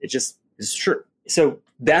militias. It just is true. So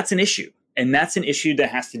that's an issue. And that's an issue that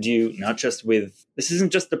has to do not just with, this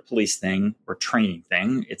isn't just a police thing or training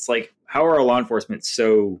thing. It's like, how are our law enforcement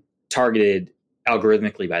so targeted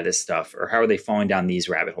algorithmically by this stuff? Or how are they falling down these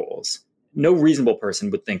rabbit holes? No reasonable person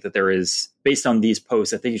would think that there is, based on these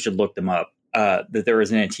posts, I think you should look them up, that there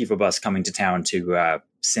is an Antifa bus coming to town to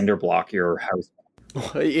cinder block your house.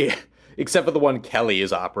 Yeah. Except for the one Kelly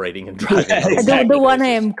is operating and driving. The one I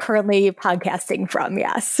am currently podcasting from,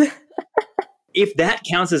 yes. If that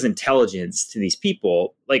counts as intelligence to these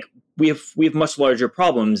people, like we have much larger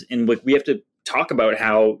problems, and like we have to talk about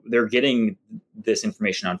how they're getting this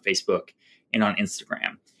information on Facebook and on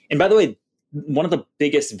Instagram. And by the way, one of the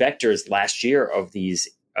biggest vectors last year of these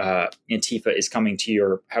Antifa is coming to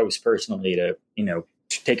your house personally to,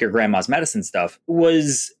 take your grandma's medicine stuff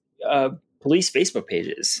was police Facebook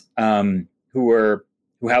pages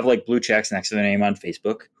who have like blue checks next to their name on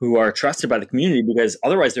Facebook, who are trusted by the community because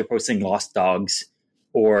otherwise they're posting lost dogs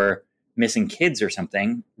or missing kids or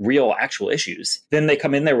something, real actual issues. Then they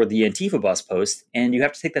come in there with the Antifa bus post, and you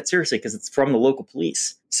have to take that seriously because it's from the local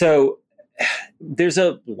police. So there's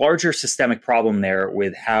a larger systemic problem there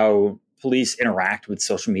with how police interact with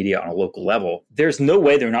social media on a local level. There's no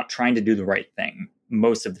way they're not trying to do the right thing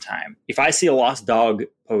most of the time. If I see a lost dog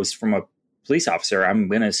post from a police officer, I'm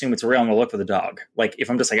going to assume it's real. I'm going to look for the dog. Like if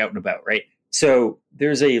I'm just like out and about, right? So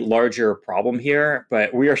there's a larger problem here,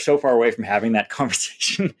 but we are so far away from having that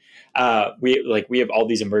conversation. We have all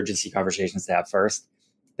these emergency conversations to have first,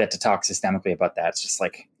 that to talk systemically about that, it's just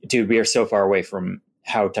like, dude, we are so far away from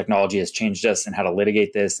how technology has changed us and how to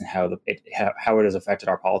litigate this and how it has affected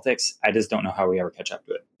our politics. I just don't know how we ever catch up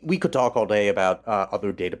to it. We could talk all day about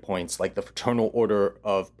other data points, like the Fraternal Order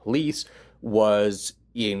of Police was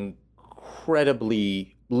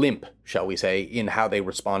incredibly limp, shall we say, in how they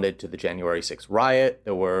responded to the January 6th riot.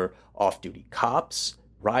 There were off-duty cops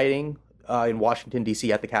rioting in Washington,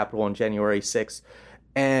 D.C. at the Capitol on January 6th.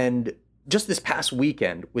 And just this past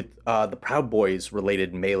weekend with the Proud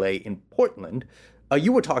Boys-related melee in Portland,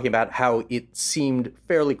 you were talking about how it seemed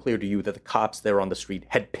fairly clear to you that the cops there on the street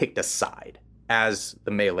had picked a side as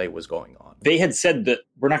the melee was going on. They had said that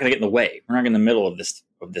we're not going to get in the way. We're not in the middle of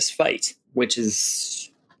this fight, which is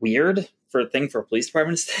weird for a police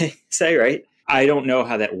department to say, right? I don't know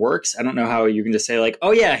how that works. I don't know how you can just say like,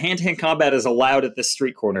 oh yeah, hand-to-hand combat is allowed at this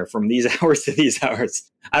street corner from these hours to these hours.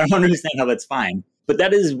 I don't understand how that's fine. But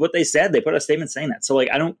that is what they said. They put a statement saying that. So like,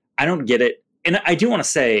 I don't get it. And I do want to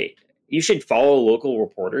say, you should follow local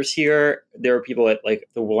reporters here. There are people at like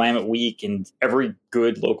the Willamette Week, and every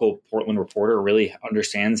good local Portland reporter really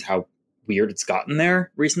understands how weird it's gotten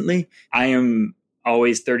there recently. I am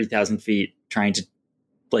always 30,000 feet trying to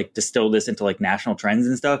like distill this into like national trends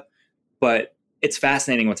and stuff. But it's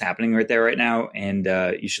fascinating what's happening right there right now. And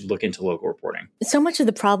you should look into local reporting. So much of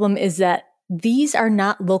the problem is that these are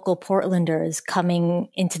not local Portlanders coming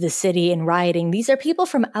into the city and rioting. These are people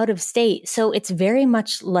from out of state. So it's very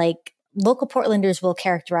much like local Portlanders will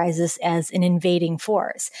characterize this as an invading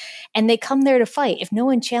force. And they come there to fight. If no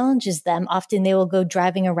one challenges them, often they will go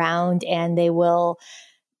driving around and they will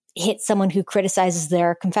hit someone who criticizes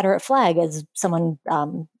their Confederate flag, as someone,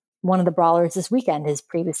 one of the brawlers this weekend has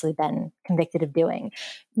previously been convicted of doing.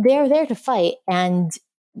 They're there to fight, and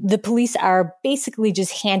the police are basically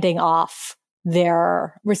just handing off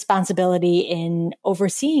their responsibility in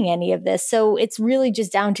overseeing any of this. So it's really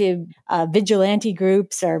just down to vigilante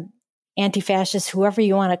groups or anti-fascists, whoever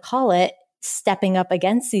you want to call it, stepping up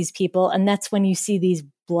against these people. And that's when you see these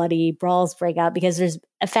bloody brawls break out, because there's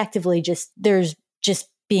just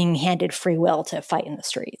being handed free will to fight in the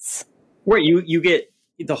streets. Right. You get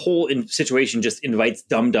the whole situation just invites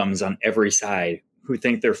dum-dums on every side who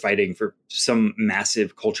think they're fighting for some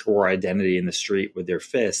massive culture war identity in the street with their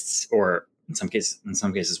fists, or in some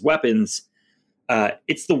cases weapons.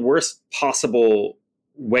 It's the worst possible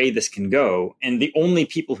way this can go. And the only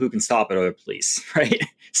people who can stop it are the police, right?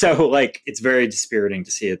 So like, it's very dispiriting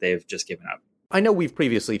to see that they've just given up. I know we've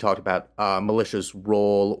previously talked about militia's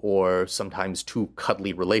role or sometimes too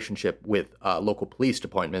cuddly relationship with local police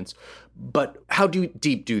departments, but how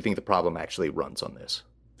deep do you think the problem actually runs on this?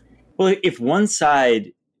 Well, if one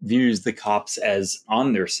side views the cops as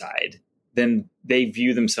on their side, then they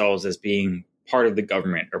view themselves as being part of the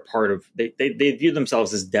government or they view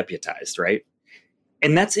themselves as deputized, right?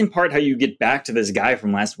 And that's in part how you get back to this guy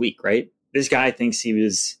from last week, right? This guy thinks he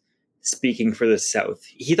was speaking for the South.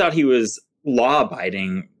 He thought he was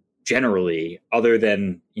law-abiding generally, other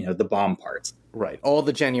than, the bomb parts. Right. All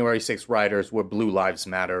the January 6th rioters were Blue Lives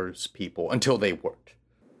Matters people until they weren't.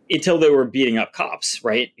 Until they were beating up cops,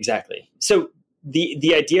 right? Exactly. So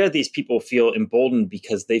the idea these people feel emboldened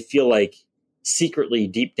because they feel like secretly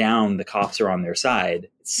deep down the cops are on their side.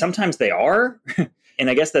 Sometimes they are. And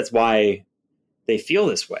I guess that's why they feel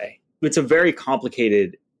this way. It's a very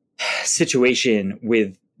complicated situation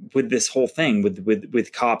with this whole thing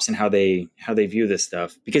with cops and how they view this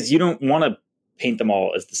stuff, because you don't want to paint them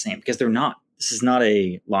all as the same, because they're not. This is not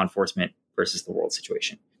a law enforcement versus the world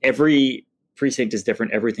situation. Every precinct is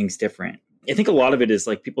different. Everything's different. I think a lot of it is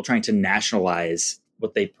like people trying to nationalize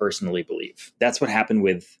what they personally believe. That's what happened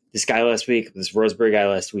with this guy last week, this Roseberry guy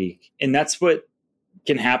last week. And that's what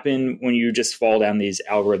can happen when you just fall down these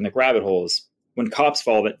algorithmic rabbit holes. When cops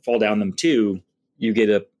fall down them too, you get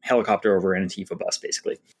a helicopter over an Antifa bus,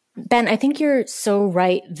 basically. Ben, I think you're so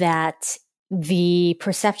right that the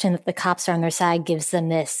perception that the cops are on their side gives them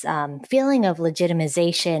this feeling of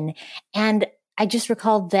legitimization. And I just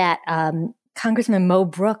recalled that Congressman Mo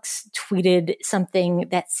Brooks tweeted something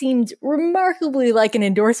that seemed remarkably like an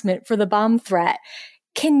endorsement for the bomb threat.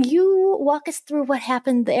 Can you walk us through what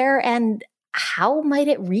happened there, and how might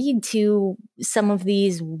it read to some of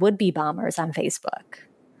these would-be bombers on Facebook?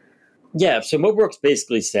 Yeah, so Mo Brooks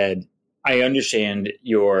basically said, I understand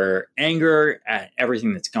your anger at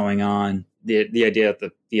everything that's going on, the idea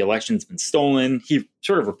that the election's been stolen. He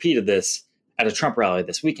sort of repeated this at a Trump rally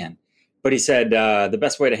this weekend. But he said the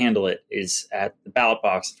best way to handle it is at the ballot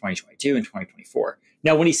box in 2022 and 2024.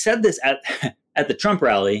 Now, when he said this at the Trump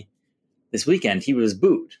rally this weekend, he was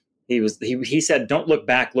booed. He said, don't look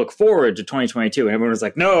back, look forward to 2022. And everyone was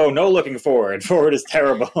like, no looking forward. Forward is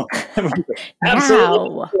terrible. Absolutely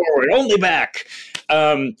looking forward, only back.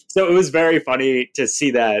 So it was very funny to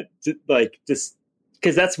see that, just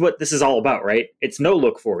because that's what this is all about, right? It's no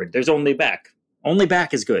look forward. There's only back. Only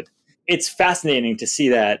back is good. It's fascinating to see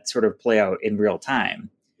that sort of play out in real time.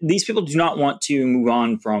 These people do not want to move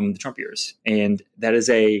on from the Trump years. And that is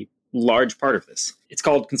a large part of this. It's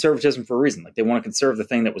called conservatism for a reason. Like, they want to conserve the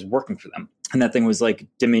thing that was working for them. And that thing was like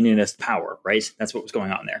dominionist power, right? That's what was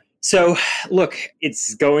going on there. So look,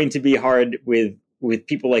 it's going to be hard with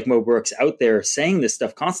people like Mo Brooks out there saying this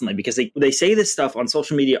stuff constantly, because they say this stuff on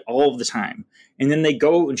social media all of the time. And then they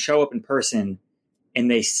go and show up in person and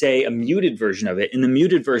they say a muted version of it. And the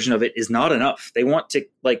muted version of it is not enough. They want to,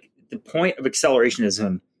 like, the point of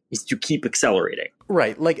accelerationism is to keep accelerating.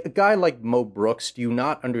 Right. Like a guy like Mo Brooks, do you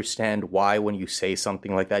not understand why when you say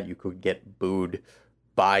something like that, you could get booed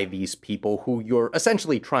by these people who you're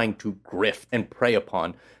essentially trying to grift and prey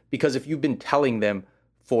upon? Because if you've been telling them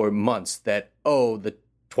for months that, oh, the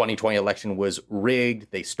 2020 election was rigged,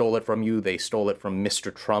 they stole it from you, they stole it from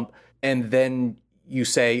Mr. Trump, and then you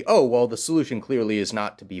say, oh, well, the solution clearly is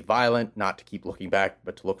not to be violent, not to keep looking back,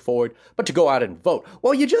 but to look forward, but to go out and vote.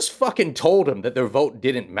 Well, you just fucking told them that their vote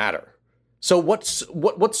didn't matter. So what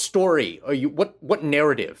story are you, what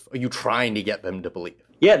narrative are you trying to get them to believe?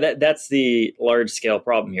 Yeah, that's the large scale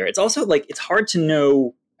problem here. It's also like, it's hard to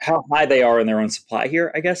know how high they are in their own supply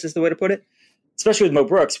here, I guess is the way to put it. Especially with Mo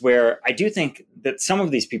Brooks, where I do think that some of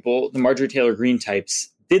these people, the Marjorie Taylor Greene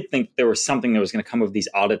types, did think there was something that was going to come of these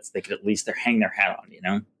audits they could at least hang their hat on, you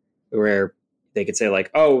know, where they could say like,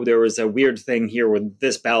 oh, there was a weird thing here with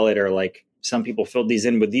this ballot, or like some people filled these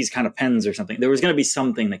in with these kind of pens or something. There was going to be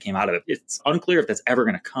something that came out of it. It's unclear if that's ever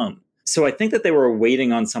going to come. So I think that they were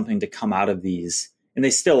waiting on something to come out of these, and they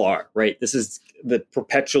still are, right? This is the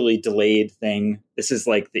perpetually delayed thing. This is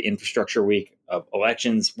like the infrastructure week of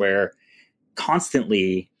elections, where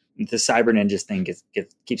constantly the cyber ninjas thing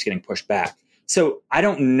keeps getting pushed back. So I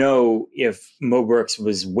don't know if Mo Brooks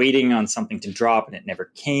was waiting on something to drop and it never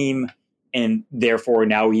came, and therefore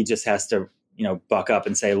now he just has to, buck up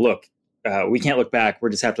and say, look, we can't look back. We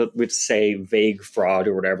have to say vague fraud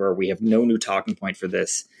or whatever. We have no new talking point for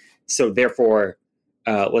this. So therefore,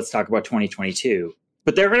 let's talk about 2022.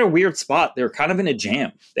 But they're in a weird spot. They're kind of in a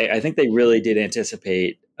jam. I think they really did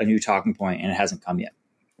anticipate a new talking point, and it hasn't come yet.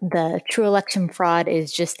 The true election fraud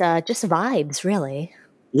is just vibes, really.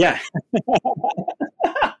 Yeah.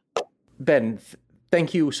 Ben,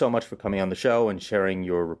 thank you so much for coming on the show and sharing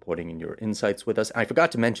your reporting and your insights with us. I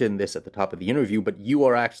forgot to mention this at the top of the interview, but you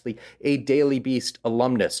are actually a Daily Beast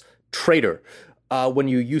alumnus, traitor, when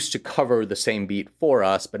you used to cover the same beat for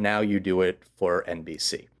us, but now you do it for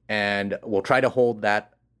NBC. And we'll try to hold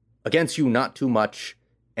that against you not too much,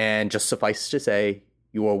 and just suffice to say,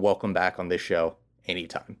 you are welcome back on this show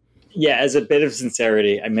anytime. Yeah, as a bit of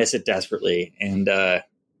sincerity, I miss it desperately, and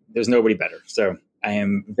there's nobody better. So I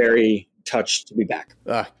am very touched to be back.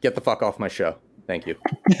 Get the fuck off my show. Thank you.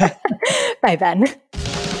 Bye, Ben.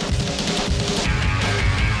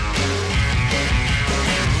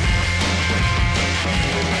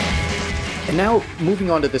 And now,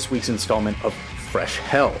 moving on to this week's installment of Fresh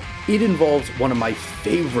Hell. It involves one of my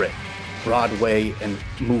favorite Broadway and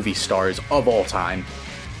movie stars of all time,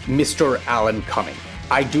 Mr. Alan Cumming.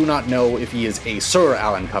 I do not know if he is a Sir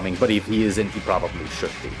Alan Cumming, but if he isn't, he probably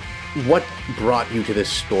should be. What brought you to this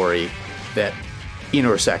story that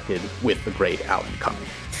intersected with the great Alan Cumming?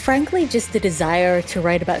 Frankly, just the desire to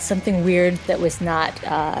write about something weird that was not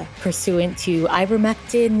pursuant to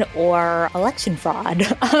ivermectin or election fraud.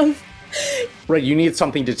 Right, you need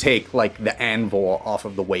something to take, like, the anvil off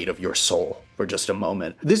of the weight of your soul for just a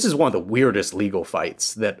moment. This is one of the weirdest legal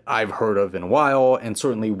fights that I've heard of in a while, and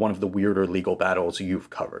certainly one of the weirder legal battles you've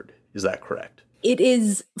covered. Is that correct? It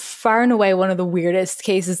is far and away one of the weirdest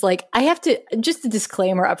cases. Like, I have to, just a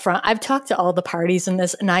disclaimer up front, I've talked to all the parties in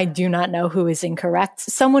this, and I do not know who is incorrect.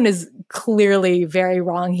 Someone is clearly very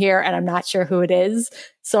wrong here, and I'm not sure who it is.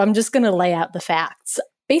 So I'm just going to lay out the facts.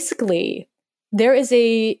 Basically, there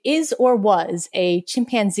was a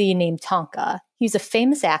chimpanzee named Tonka. He's a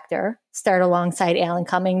famous actor, starred alongside Alan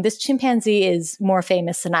Cumming. This chimpanzee is more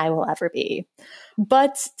famous than I will ever be.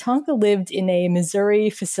 But Tonka lived in a Missouri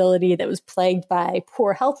facility that was plagued by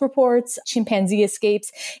poor health reports, chimpanzee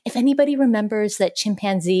escapes. If anybody remembers that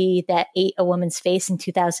chimpanzee that ate a woman's face in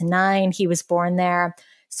 2009, he was born there.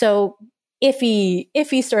 So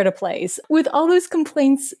iffy sort of place. With all those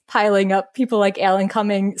complaints piling up, people like Alan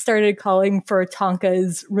Cumming started calling for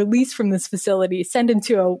Tonka's release from this facility, send him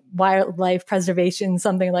to a wildlife preservation,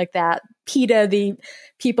 something like that. PETA, the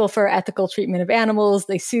People for Ethical Treatment of Animals,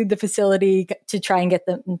 they sued the facility to try and get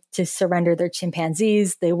them to surrender their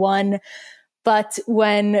chimpanzees. They won. But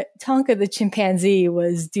when Tonka the chimpanzee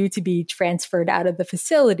was due to be transferred out of the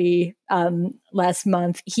facility last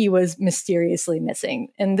month, he was mysteriously missing.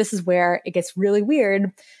 And this is where it gets really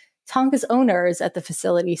weird. Tonka's owners at the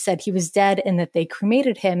facility said he was dead and that they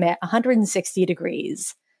cremated him at 160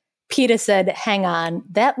 degrees. PETA said, hang on,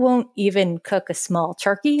 that won't even cook a small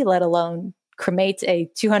turkey, let alone cremate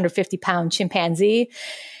a 250-pound chimpanzee.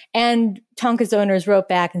 And Tonka's owners wrote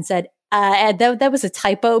back and said, that was a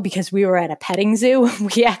typo because we were at a petting zoo.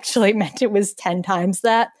 We actually meant it was 10 times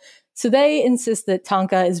that. So they insist that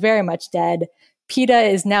Tonka is very much dead. PETA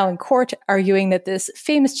is now in court arguing that this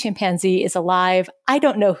famous chimpanzee is alive. I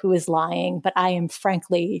don't know who is lying, but I am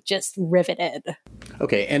frankly just riveted.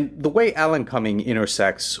 Okay, and the way Alan Cumming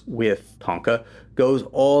intersects with Tonka goes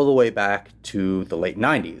all the way back to the late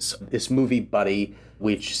 90s. This movie, Buddy,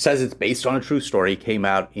 which says it's based on a true story, came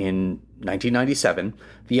out in 1997.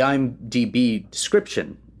 The IMDb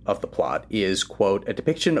description of the plot is, quote, a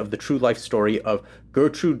depiction of the true life story of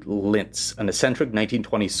Gertrude Lintz, an eccentric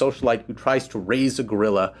 1920s socialite who tries to raise a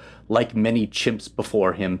gorilla like many chimps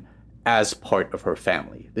before him as part of her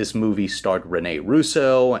family. This movie starred Rene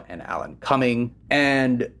Russo and Alan Cumming,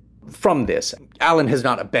 and from this, Alan has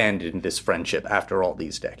not abandoned this friendship after all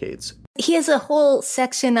these decades. He has a whole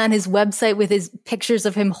section on his website with his pictures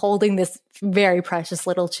of him holding this very precious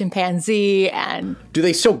little chimpanzee. And do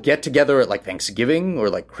they still get together at like Thanksgiving or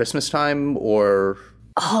like Christmas time or?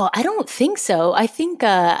 Oh, I don't think so. I think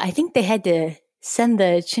they had to send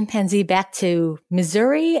the chimpanzee back to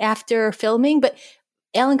Missouri after filming, but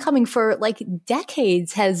Alan Cumming for like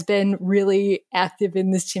decades has been really active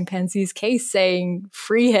in this chimpanzee's case, saying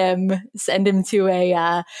free him, send him to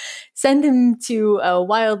a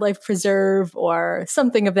wildlife preserve or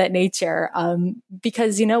something of that nature.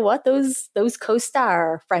 Because you know what, those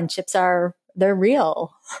co-star friendships they're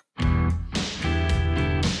real.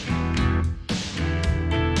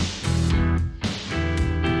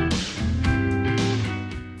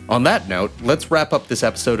 On that note, let's wrap up this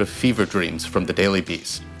episode of Fever Dreams from the Daily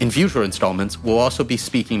Beast. In future installments, we'll also be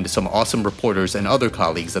speaking to some awesome reporters and other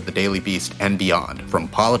colleagues at the Daily Beast and beyond, from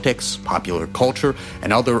politics, popular culture,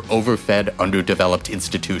 and other overfed, underdeveloped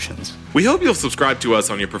institutions. We hope you'll subscribe to us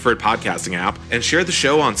on your preferred podcasting app and share the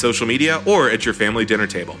show on social media or at your family dinner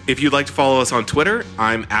table. If you'd like to follow us on Twitter,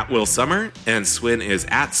 I'm @WillSummer and Swin is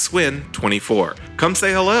 @Swin24. Come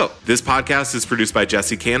say hello. This podcast is produced by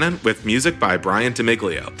Jesse Cannon with music by Brian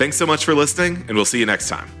DeMiglio. Thanks so much for listening, and we'll see you next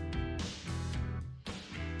time.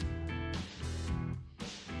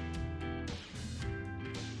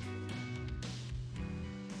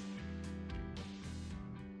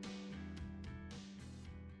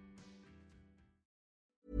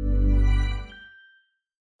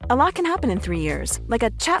 A lot can happen in 3 years, like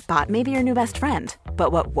a chatbot may be your new best friend.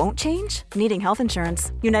 But what won't change? Needing health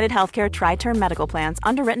insurance. United Healthcare Tri-Term Medical Plans,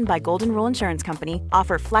 underwritten by Golden Rule Insurance Company,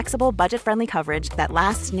 offer flexible, budget-friendly coverage that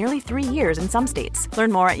lasts nearly 3 years in some states.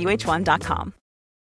 Learn more at UH1.com.